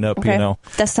lineup, Okay.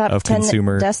 of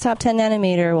consumer. Desktop 10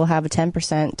 nanometer will have a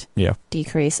 10% Yeah.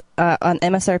 decrease on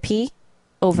MSRP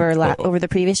over the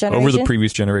previous generation. Over the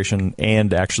previous generation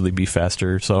and actually be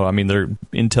faster. So I mean,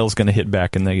 Intel's going to hit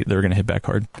back, and they're going to hit back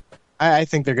hard. I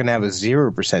think they're going to have a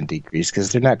 0% decrease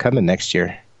because they're not coming next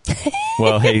year.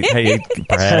 Well, hey,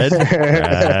 Brad,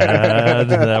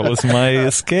 that was my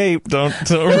escape. Don't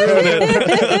ruin it.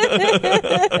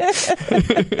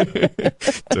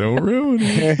 Don't ruin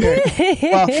it.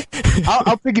 Well,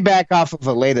 I'll piggyback off of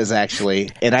Aleda's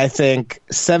actually, and I think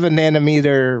 7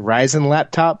 nanometer Ryzen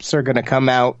laptops are going to come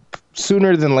out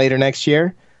sooner than later next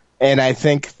year, and I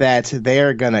think that they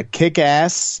are going to kick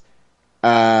ass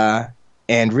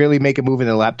and really make a move in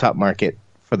the laptop market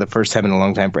for the first time in a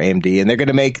long time for AMD. And they're going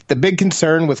to make the big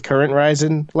concern with current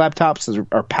Ryzen laptops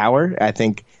are power. I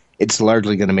think it's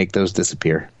largely going to make those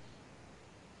disappear.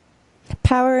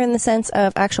 Power in the sense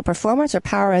of actual performance, or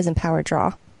power as in power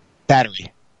draw?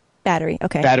 Battery.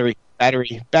 Okay.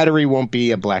 Battery won't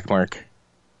be a black mark.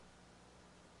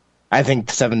 I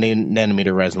think 7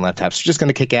 nanometer Ryzen laptops are just going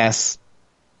to kick ass.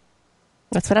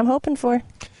 That's what I'm hoping for.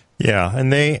 Yeah,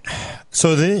 and it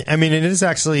is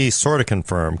actually sort of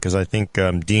confirmed because I think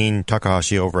Dean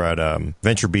Takahashi over at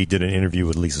VentureBeat did an interview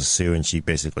with Lisa Su, and she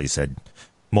basically said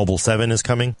Mobile 7 is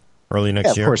coming early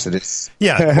next year. Of course it is.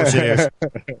 Yeah, of course it is.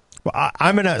 Well,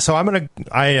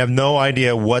 I have no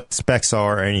idea what specs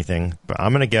are or anything, but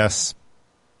I'm gonna guess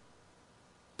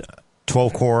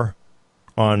 12 core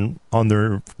on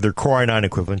their Core i9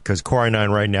 equivalent, because Core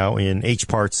i9 right now in H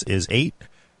parts is 8.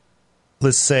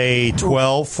 Let's say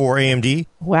 12 for AMD.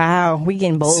 Wow, we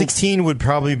getting bold. 16 would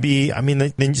probably be, I mean,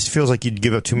 then just feels like you'd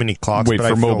give up too many clocks. Wait,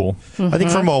 for mobile. I think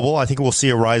for mobile, I think we'll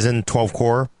see a Ryzen 12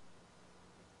 core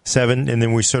 7, and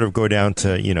then we sort of go down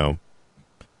to,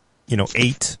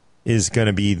 8 is going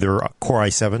to be their Core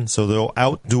i7. So they'll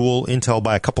outduel Intel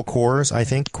by a couple cores, I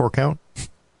think, core count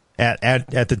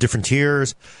at the different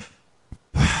tiers.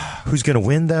 Who's going to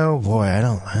win, though? Boy,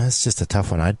 that's just a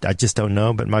tough one. I just don't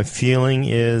know, but my feeling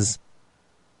is,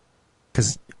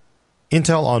 because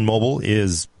Intel on mobile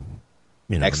is,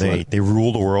 excellent. They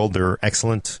rule the world. They're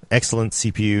excellent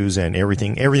CPUs and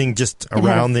everything just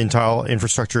around the Intel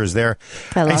infrastructure is there.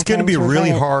 It's going to be a really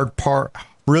hard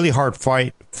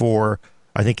fight for,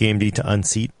 I think, AMD to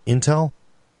unseat Intel,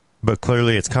 but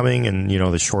clearly it's coming, and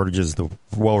the shortages, the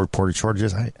well-reported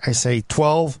shortages. I say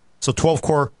 12, so 12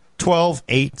 core, 12,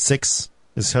 8, 6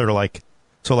 is sort of like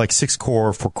 6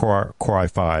 core for Core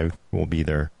i5 will be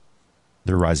their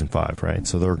Ryzen 5, right?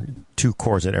 So there are 2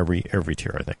 cores at every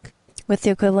tier, I think. With the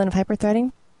equivalent of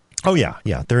hyper-threading? Oh, yeah.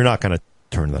 They're not going to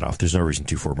turn that off. There's no reason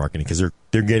to for marketing, because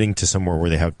they're getting to somewhere where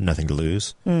they have nothing to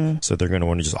lose. So they're going to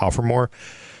want to just offer more.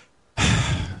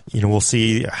 We'll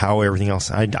see how everything else.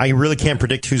 I really can't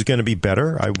predict who's going to be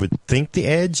better. I would think the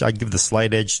edge. I'd give the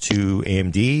slight edge to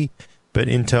AMD, but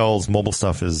Intel's mobile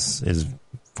stuff is in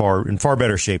far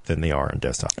better shape than they are on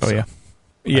desktop. Oh, so. yeah.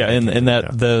 Yeah, and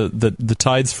that the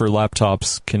tides for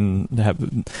laptops can have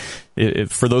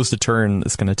for those to turn,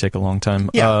 it's going to take a long time.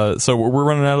 Yeah. So we're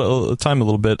running out of time a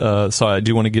little bit. So I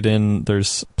do want to get in.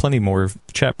 There's plenty more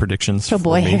chat predictions. Oh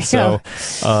boy, here we go.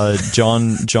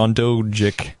 John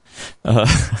Dojic. I'm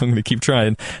going to keep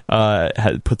trying.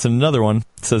 Puts in another one.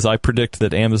 Says, I predict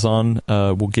that Amazon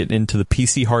will get into the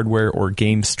PC hardware or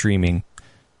game streaming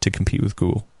to compete with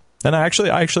Google. And I kind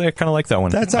of like that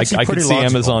one. That's actually I pretty could see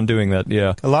logical. Amazon doing that.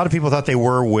 Yeah, A lot of people thought they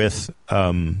were with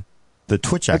the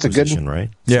Twitch That's a good- acquisition,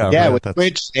 right? Yeah. Yeah, right, with that's-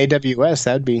 Twitch, AWS,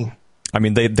 that'd be... I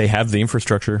mean they have the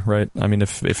infrastructure, right? I mean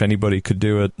if anybody could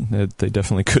do it, they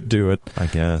definitely could do it. I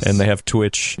guess. And they have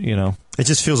Twitch, It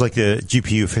just feels like the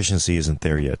GPU efficiency isn't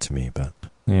there yet to me, but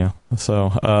Yeah.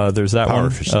 So there's that Power one.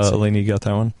 efficiency. Eleni, you got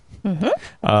that one?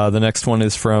 Mm-hmm. The next one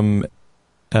is from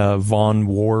Von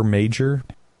War Major.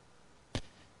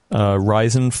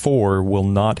 Ryzen 4 will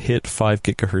not hit 5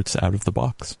 gigahertz out of the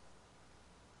box.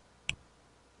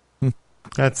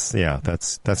 that's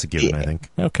a given, I think.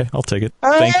 Okay, I'll take it.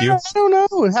 Thank you. I don't know.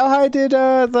 How high did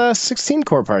the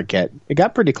 16-core part get? It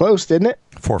got pretty close, didn't it?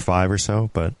 4 or 5 or so,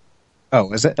 but Oh,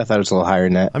 was it? I thought it was a little higher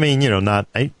than that. I mean, you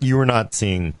were not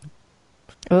seeing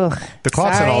Ugh. the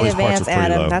clocks on all these parts are pretty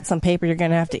Adam. low. That's some paper you're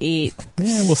going to have to eat.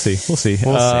 Yeah, we'll see. We'll see. There's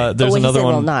another He said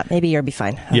one. will not. Maybe you'll be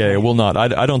fine. Yeah, it will not.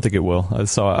 I don't think it will.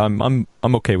 So I'm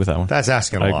okay with that one. That's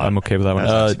asking a lot. I'm okay with that That's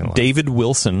asking a one. lot. David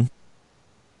Wilson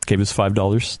gave us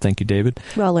 $5. Thank you, David.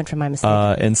 Well, I'll learn from my mistake.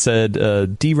 And said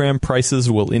DRAM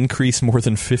prices will increase more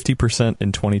than 50%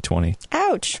 in 2020.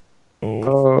 Ouch. I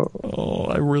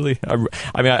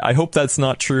hope that's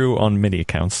not true on many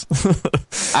accounts.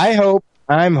 I hope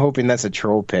I'm hoping that's a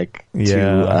troll pick.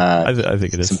 Yeah, I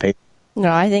think it is. some paper. No,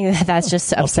 I think that's just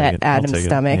to upset Adam's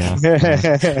stomach,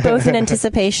 Yeah. both in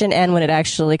anticipation and when it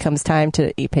actually comes time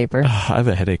to eat paper. I have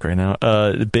a headache right now.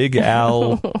 Big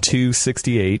Al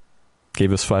 268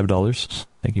 gave us $5.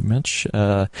 Thank you, Mitch.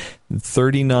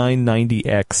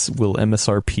 3990X will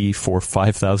MSRP for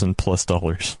 $5,000 plus.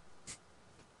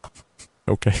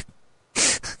 Okay.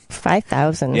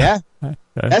 5,000. Yeah,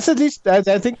 that's a decent.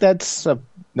 I think that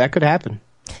could happen.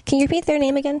 Can you repeat their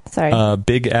name again? Sorry.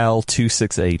 Big Al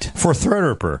 268. For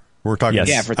Threadripper, we're talking. Yes.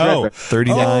 Yeah, for Threadripper.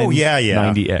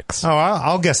 3990X. Oh,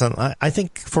 I'll guess on. I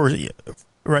think for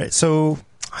right. So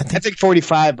I think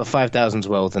 45, but 5,000 is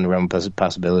well within the realm of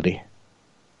possibility.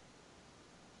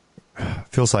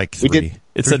 feels like We 3. did-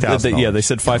 It said they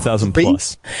said 5,000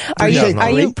 plus. Are you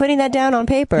 $3,000. putting that down on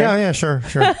paper? Yeah, sure.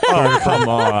 Oh, come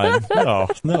on.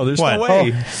 No, there's What? no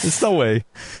way. There's no way.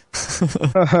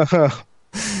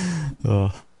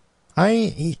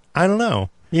 I don't know.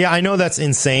 Yeah, I know that's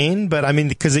insane, but I mean,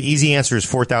 because the easy answer is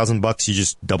 $4,000, you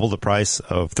just double the price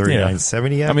of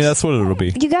 3970. I mean, that's what it'll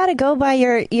be. You got to go by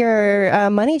your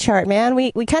money chart, man.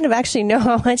 We kind of actually know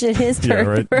how much it is Yeah,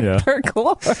 right. Yeah. per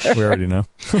core. We already know.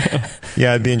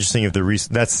 Yeah, it'd be interesting if there's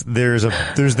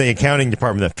the accounting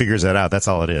department that figures that out. That's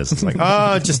all it is. It's like,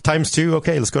 just times 2.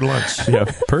 Okay, let's go to lunch. Yeah,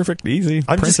 perfect, easy.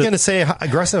 I'm just going to say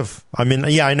aggressive. I mean,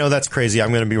 yeah, I know that's crazy.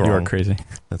 I'm going to be wrong. You are crazy.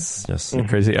 That's just You're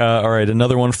crazy. All right,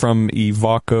 another one from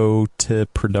Evoco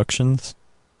Productions.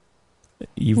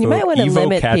 You might want to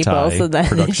limit people so that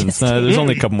Productions. There's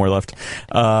only a couple more left.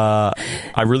 I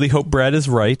really hope Brad is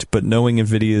right, but knowing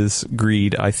Nvidia's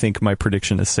greed, I think my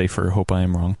prediction is safer. Hope I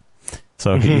am wrong.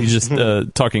 So he's just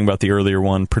talking about the earlier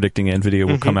one, predicting Nvidia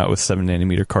will come out with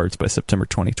 7nm cards by September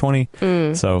 2020.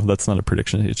 So that's not a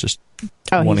prediction. It's just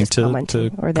wanting to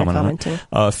comment on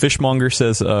it. Fishmonger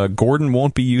says Gordon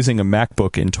won't be using a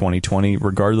MacBook in 2020,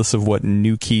 regardless of what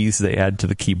new keys they add to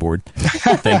the keyboard.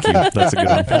 Thank you. That's a good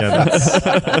one. Yeah,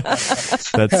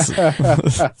 that's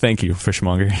thank you,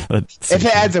 Fishmonger. If it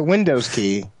adds a Windows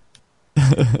key,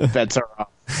 that's all right.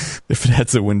 If it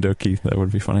adds a window key, that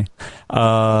would be funny.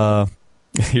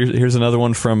 Here's another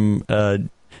one from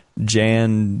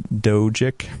Jan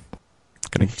Dojic.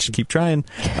 Gonna keep trying.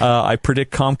 I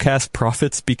predict Comcast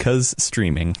profits because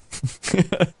streaming.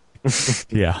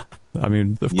 Yeah, I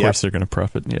mean, of course they're gonna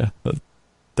profit. Yeah,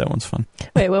 that one's fun.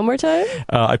 Wait, one more time.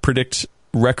 I predict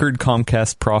record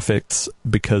Comcast profits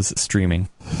because streaming.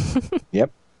 Yep.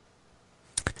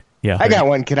 Yeah, I got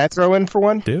one. Can I throw in for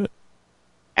one? Do it.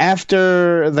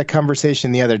 After the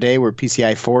conversation the other day where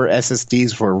PCI 4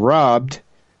 SSDs were robbed,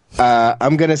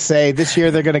 I'm going to say this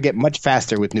year they're going to get much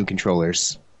faster with new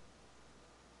controllers.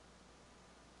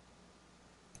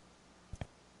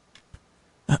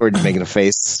 Or just making a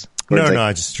face. no,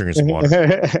 I just drinking some water.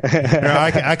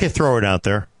 I could throw it out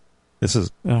there. This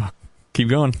is Keep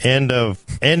going.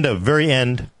 very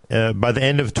end. By the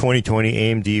end of 2020,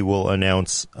 AMD will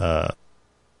announce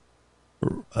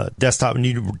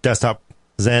new desktop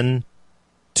Zen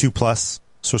 2 Plus,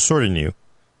 so sort of new,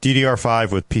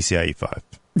 DDR5 with PCIe 5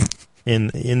 in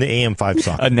the AM5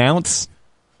 socket. Announce.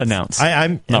 I'm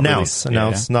not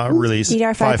announce, not release.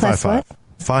 DDR5 plus what?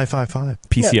 555.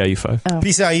 PCIe 5.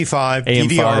 PCIe 5, AM5,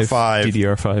 DDR5,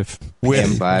 DDR5.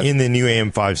 with AM5. in the new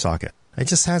AM5 socket. It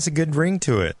just has a good ring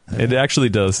to it. It actually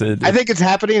does. I think it's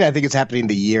happening. I think it's happening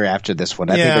the year after this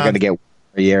one. I think Yeah. they're going to get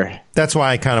a year. That's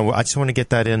why I just want to get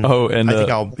that in. Oh, and I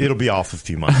think it'll be off a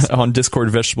few months. on Discord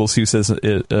Vegetables, who says that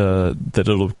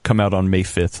it'll come out on May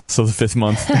 5th, so the 5th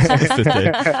month, 5th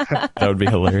day. That would be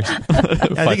hilarious. I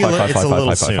think it's a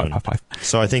little soon.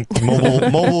 So I think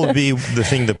mobile would be the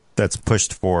thing that's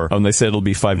pushed for. And they said it'll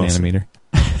be 5 nanometer.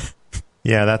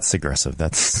 Yeah, that's aggressive.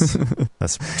 That's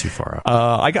too far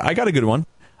out. I got a good one.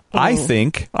 I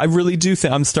really do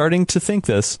think, I'm starting to think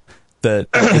that the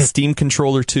Steam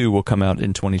Controller 2 will come out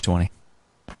in 2020.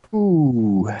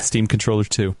 Ooh. Steam Controller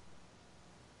 2.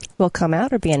 Will come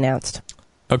out or be announced?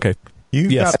 Okay.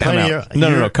 You've Yes, got come plenty out. of-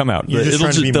 No, come out. You're just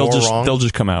trying to be more wrong? They'll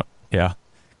just come out. Yeah.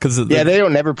 Yeah, they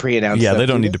don't never pre-announce Yeah, stuff, they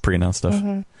don't do need to pre-announce stuff.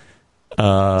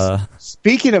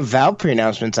 Speaking of Valve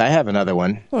pre-announcements, I have another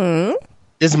one.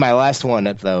 This is my last one,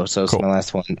 though, so it's Cool. my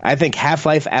last one. I think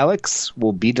Half-Life Alyx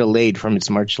will be delayed from its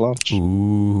March launch.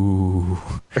 Ooh.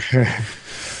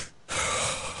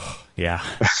 Yeah.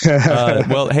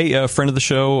 Well, hey, a friend of the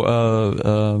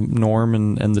show, Norm,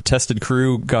 and the Tested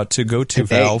crew got to go to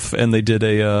Valve, and they did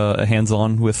a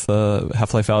hands-on with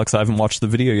Half-Life Alyx. I haven't watched the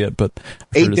video yet, but I've heard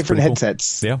 8 it's different pretty cool.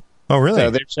 headsets. Yeah. Oh, really? So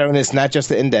they're showing it's not just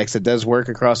the index. It does work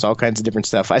across all kinds of different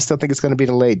stuff. I still think it's going to be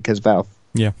delayed because Valve.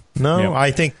 Yeah. No, Yeah.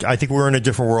 I think we're in a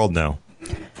different world now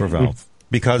for Valve.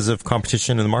 because of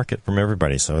competition in the market from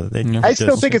everybody. So I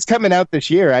still think it's coming out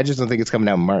this year. I just don't think it's coming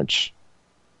out in March.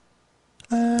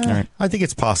 I think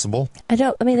it's possible. they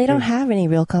don't have any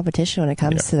real competition when it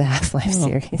comes to the Half-Life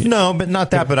series. No, but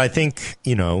not that. But I think,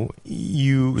 you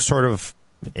sort of,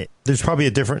 there's probably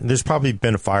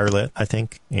been a fire lit, I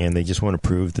think, and they just want to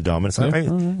prove the dominance.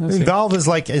 Valve is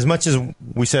like, as much as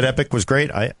we said Epic was great,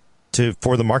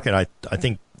 for the market, I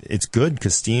think it's good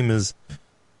because Steam is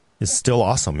still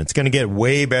awesome. It's going to get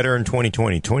way better in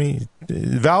 2020.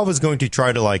 Valve is going to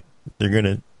try to they're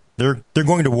going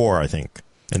to war, I think.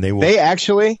 And they will. They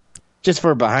actually, just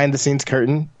for a behind the scenes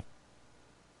curtain,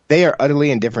 they are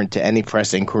utterly indifferent to any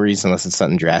press inquiries unless it's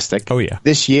something drastic. Oh, yeah.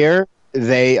 This year,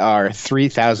 they are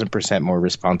 3,000% more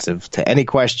responsive to any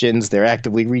questions. They're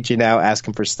actively reaching out,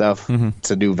 asking for stuff.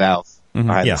 It's a new Valve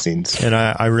behind the scenes. And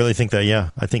I really think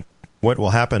that, I think what will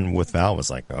happen with Valve is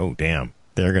oh, damn.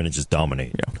 They're going to just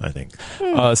dominate, I think.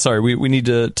 Sorry, we need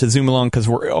to zoom along because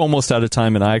we're almost out of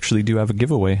time, and I actually do have a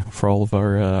giveaway for all of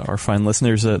our fine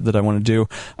listeners that I want to do.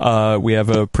 We have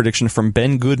a prediction from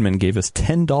Ben Goodman, gave us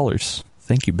 $10.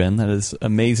 Thank you, Ben. That is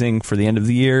amazing for the end of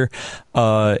the year.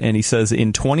 And he says,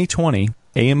 in 2020,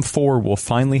 AM4 will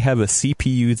finally have a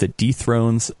CPU that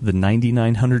dethrones the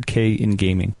 9900K in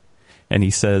gaming. And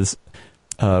he says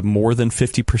more than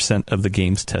 50% of the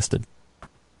games tested.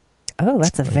 Oh,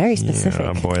 that's a very specific.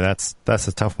 Yeah, boy, that's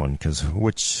a tough one because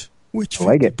which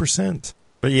 50%?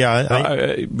 But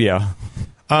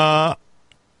I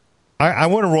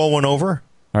want to roll one over.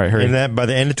 All right, hurry. And that by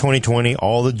the end of 2020,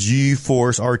 all the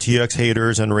GeForce RTX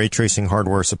haters and ray tracing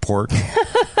hardware support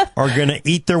are going to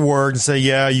eat their word and say,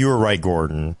 "Yeah, you were right,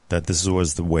 Gordon. That this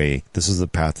was the way. This is the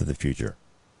path to the future."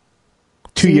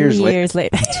 2 years later.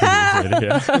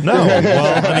 No,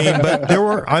 well, but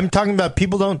I'm talking about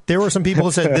there were some people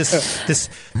who said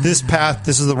this path,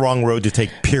 this is the wrong road to take,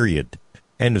 period.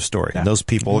 End of story. And those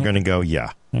people are going to go,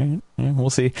 yeah. All right. We'll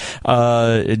see.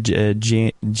 Jiaun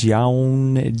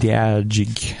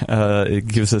Diajig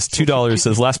gives us $2,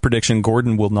 says, last prediction,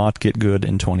 Gordon will not get good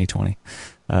in 2020.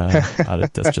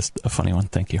 That's just a funny one.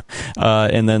 Thank you.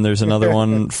 And then there's another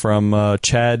one from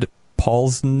Chad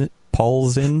Paulson.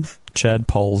 Chad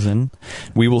Paulson.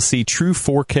 We will see true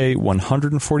 4K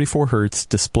 144 hertz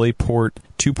DisplayPort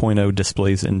 2.0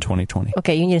 displays in 2020.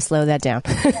 Okay, you need to slow that down.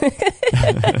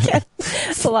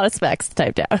 It's a lot of specs to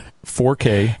type down.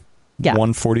 4K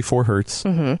 144 hertz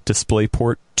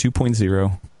DisplayPort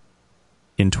 2.0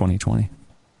 in 2020.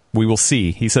 We will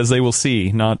see. He says they will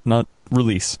see, not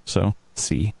release. So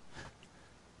see.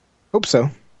 Hope so.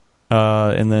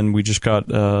 And then we just got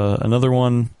another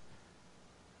one.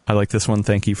 I like this one.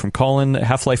 Thank you from Colin.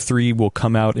 Half-Life 3 will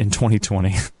come out in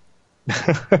 2020.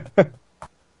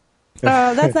 That's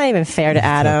not even fair to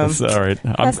Adam. All right.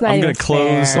 I'm going to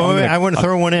close. I want to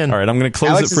throw one in. All right. I'm going to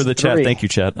close Alex it for the chat. 3. Thank you,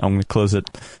 chat. I'm going to close it.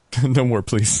 No more,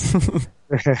 please.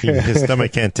 His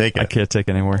stomach can't take it. I can't take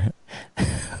anymore.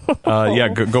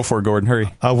 Go for it, Gordon.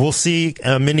 Hurry. We'll see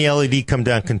mini LED come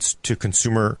down to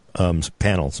consumer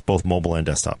panels, both mobile and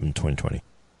desktop, in 2020.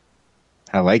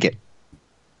 I like it.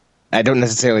 I don't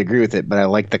necessarily agree with it, but I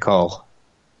like the call.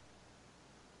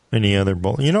 Any other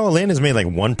Elena's made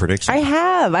one prediction. I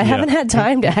have. I haven't had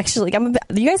time to actually. You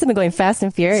guys have been going fast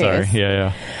and furious. Sorry.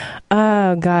 Yeah.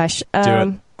 Oh gosh.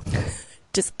 Do it.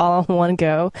 Just all in one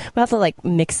go. We'll have to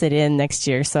mix it in next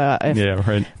year. So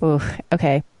right. Ooh,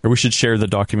 okay. Or we should share the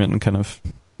document and kind of.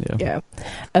 Yeah.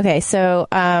 Okay. So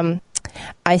I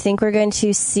think we're going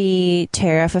to see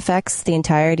tariff effects the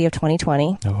entirety of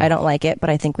 2020. Oh. I don't like it, but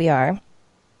I think we are.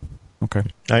 Okay.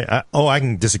 I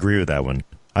can disagree with that one.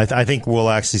 I think we'll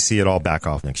actually see it all back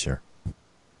off next year.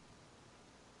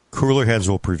 Cooler heads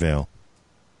will prevail.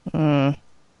 Gordon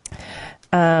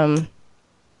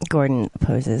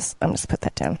opposes. I'm just put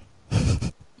that down.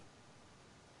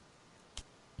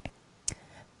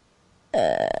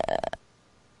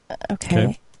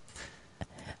 Okay.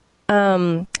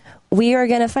 We are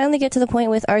going to finally get to the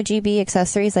point with RGB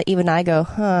accessories that even I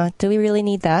go, do we really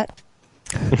need that?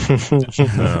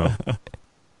 No.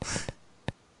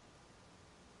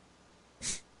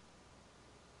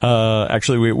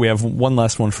 Actually, we have one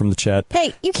last one from the chat.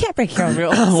 Hey, you can't break your own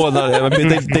rules. Well, no, they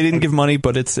didn't give money,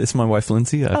 but it's my wife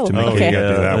Lindsay. I have to make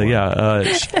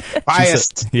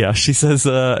biased. She says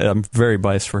I'm very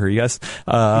biased for her. You guys.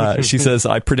 She says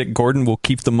I predict Gordon will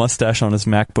keep the mustache on his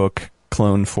MacBook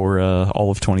clone for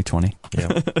all of 2020.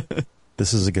 Yeah.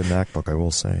 This is a good MacBook, I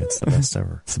will say. It's the best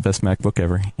ever. It's the best MacBook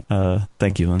ever.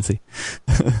 Thank you, Lindsay.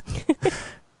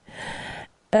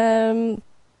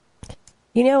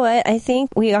 You know what? I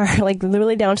think we are like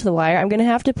literally down to the wire. I'm going to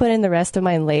have to put in the rest of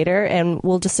mine later, and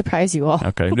we'll just surprise you all.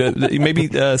 Okay. Maybe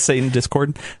Satan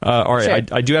Discord. All right.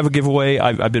 Sure. I do have a giveaway.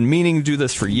 I've been meaning to do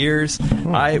this for years.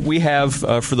 We have,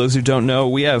 for those who don't know,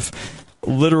 we have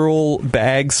literal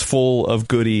bags full of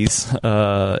goodies. We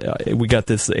got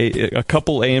a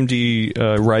couple AMD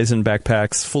Ryzen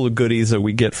backpacks full of goodies that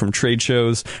we get from trade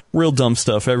shows. Real dumb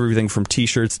stuff. Everything from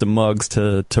t-shirts to mugs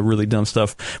to really dumb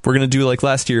stuff. We're going to do like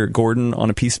last year, Gordon,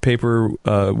 on a piece of paper,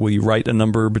 will you write a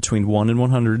number between 1 and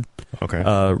 100? Okay.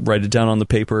 Write it down on the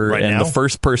paper. Right and now? the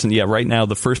first person, right now,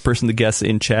 the first person to guess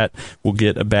in chat will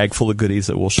get a bag full of goodies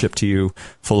that we'll ship to you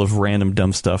full of random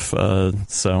dumb stuff.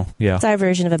 So, yeah. It's our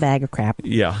version of a bag of crap.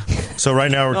 Yeah. So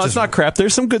right now we're No, just it's not crap.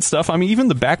 There's some good stuff. I mean, even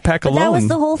the backpack But alone. that was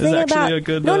the whole thing is actually about. a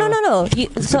good, No.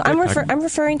 So I'm backpack.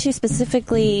 referring to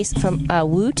specifically from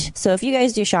Woot. So if you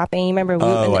guys do shopping, you remember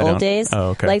Woot in the I old don't. days?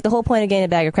 Oh, okay. Like the whole point of getting a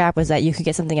bag of crap was that you could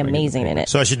get something amazing in it.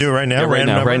 So I should do it right now. Yeah, right Random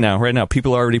now, number? right now.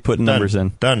 People are already putting Done. numbers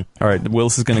in. Done. All right,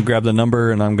 Willis is going to grab the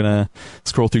number, and I'm going to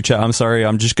scroll through chat. I'm sorry,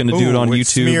 I'm just going to do it on Ooh,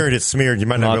 YouTube. It's smeared. You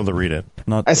might not be able to read it.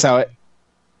 Not I saw it.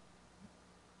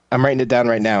 I'm writing it down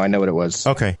right now. I know what it was.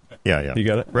 Okay. Yeah. You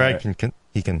got it? Brad All right.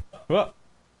 he can. Well.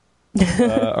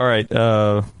 All right.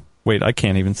 Wait, I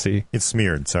can't even see. It's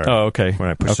smeared. Sorry. Oh, okay. When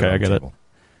I push Okay, it on I the got table.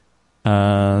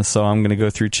 it. So I'm going to go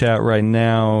through chat right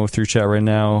now.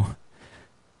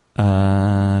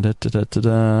 I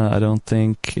don't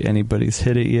think anybody's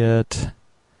hit it yet.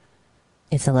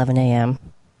 It's 11 a.m.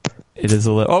 It is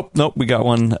oh, nope, we got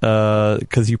one,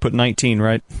 because you put 19,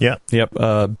 right? Yeah. Yep.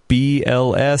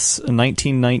 BLS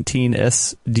 1919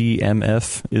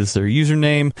 SDMF is their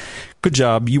username. Good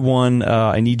job. You won.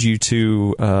 I need you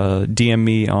to DM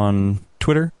me on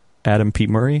Twitter, Adam Pete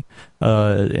Murray,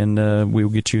 and we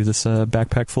will get you this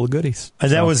backpack full of goodies. And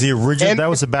that So- was the original. And- That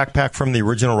was the backpack from the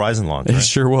original Ryzen launch. It Right?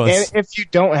 sure was. And if you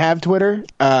don't have Twitter,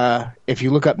 if you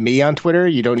look up me on Twitter,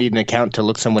 you don't need an account to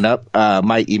look someone up.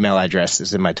 My email address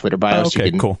is in my Twitter bio, so Okay,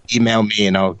 you can cool. email me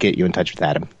and I'll get you in touch with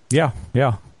Adam. Yeah.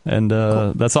 And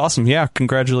that's awesome. Yeah,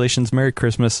 congratulations. Merry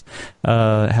Christmas.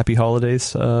 Happy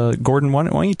holidays. Gordon, why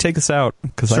don't you take us out?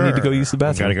 Because I need to go use the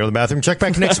bathroom. Got to go to the bathroom. Check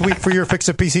back next week for your fix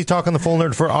of PC talk on the Full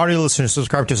Nerd. For audio listeners,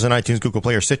 subscribe to us on iTunes, Google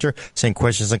Play, or Stitcher. Send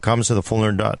questions and comments to the Full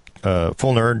Nerd at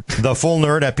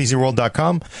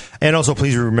PCWorld.com. And also,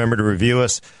 please remember to review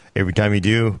us. Every time you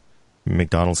do,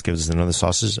 McDonald's gives us another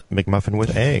sausage McMuffin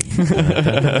with egg.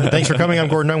 Thanks for coming. I'm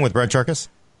Gordon Dunn with Brad Charkis.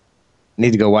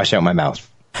 Need to go wash out my mouth.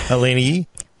 Elena E.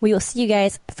 We will see you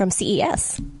guys from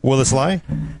CES. Willis Lai.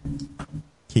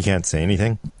 He can't say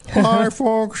anything. Hi,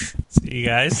 folks. See you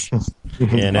guys.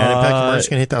 And Adam Pack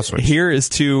can hit that switch. Here is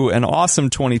to an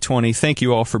awesome 2020. Thank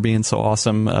you all for being so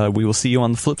awesome. We will see you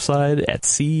on the flip side at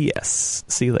CES.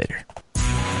 See you later.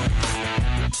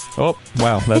 Oh,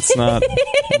 wow. That's not...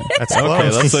 That's Okay,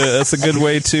 close. that's a good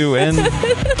way to end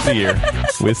the year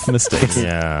with mistakes.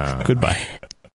 Yeah. Goodbye.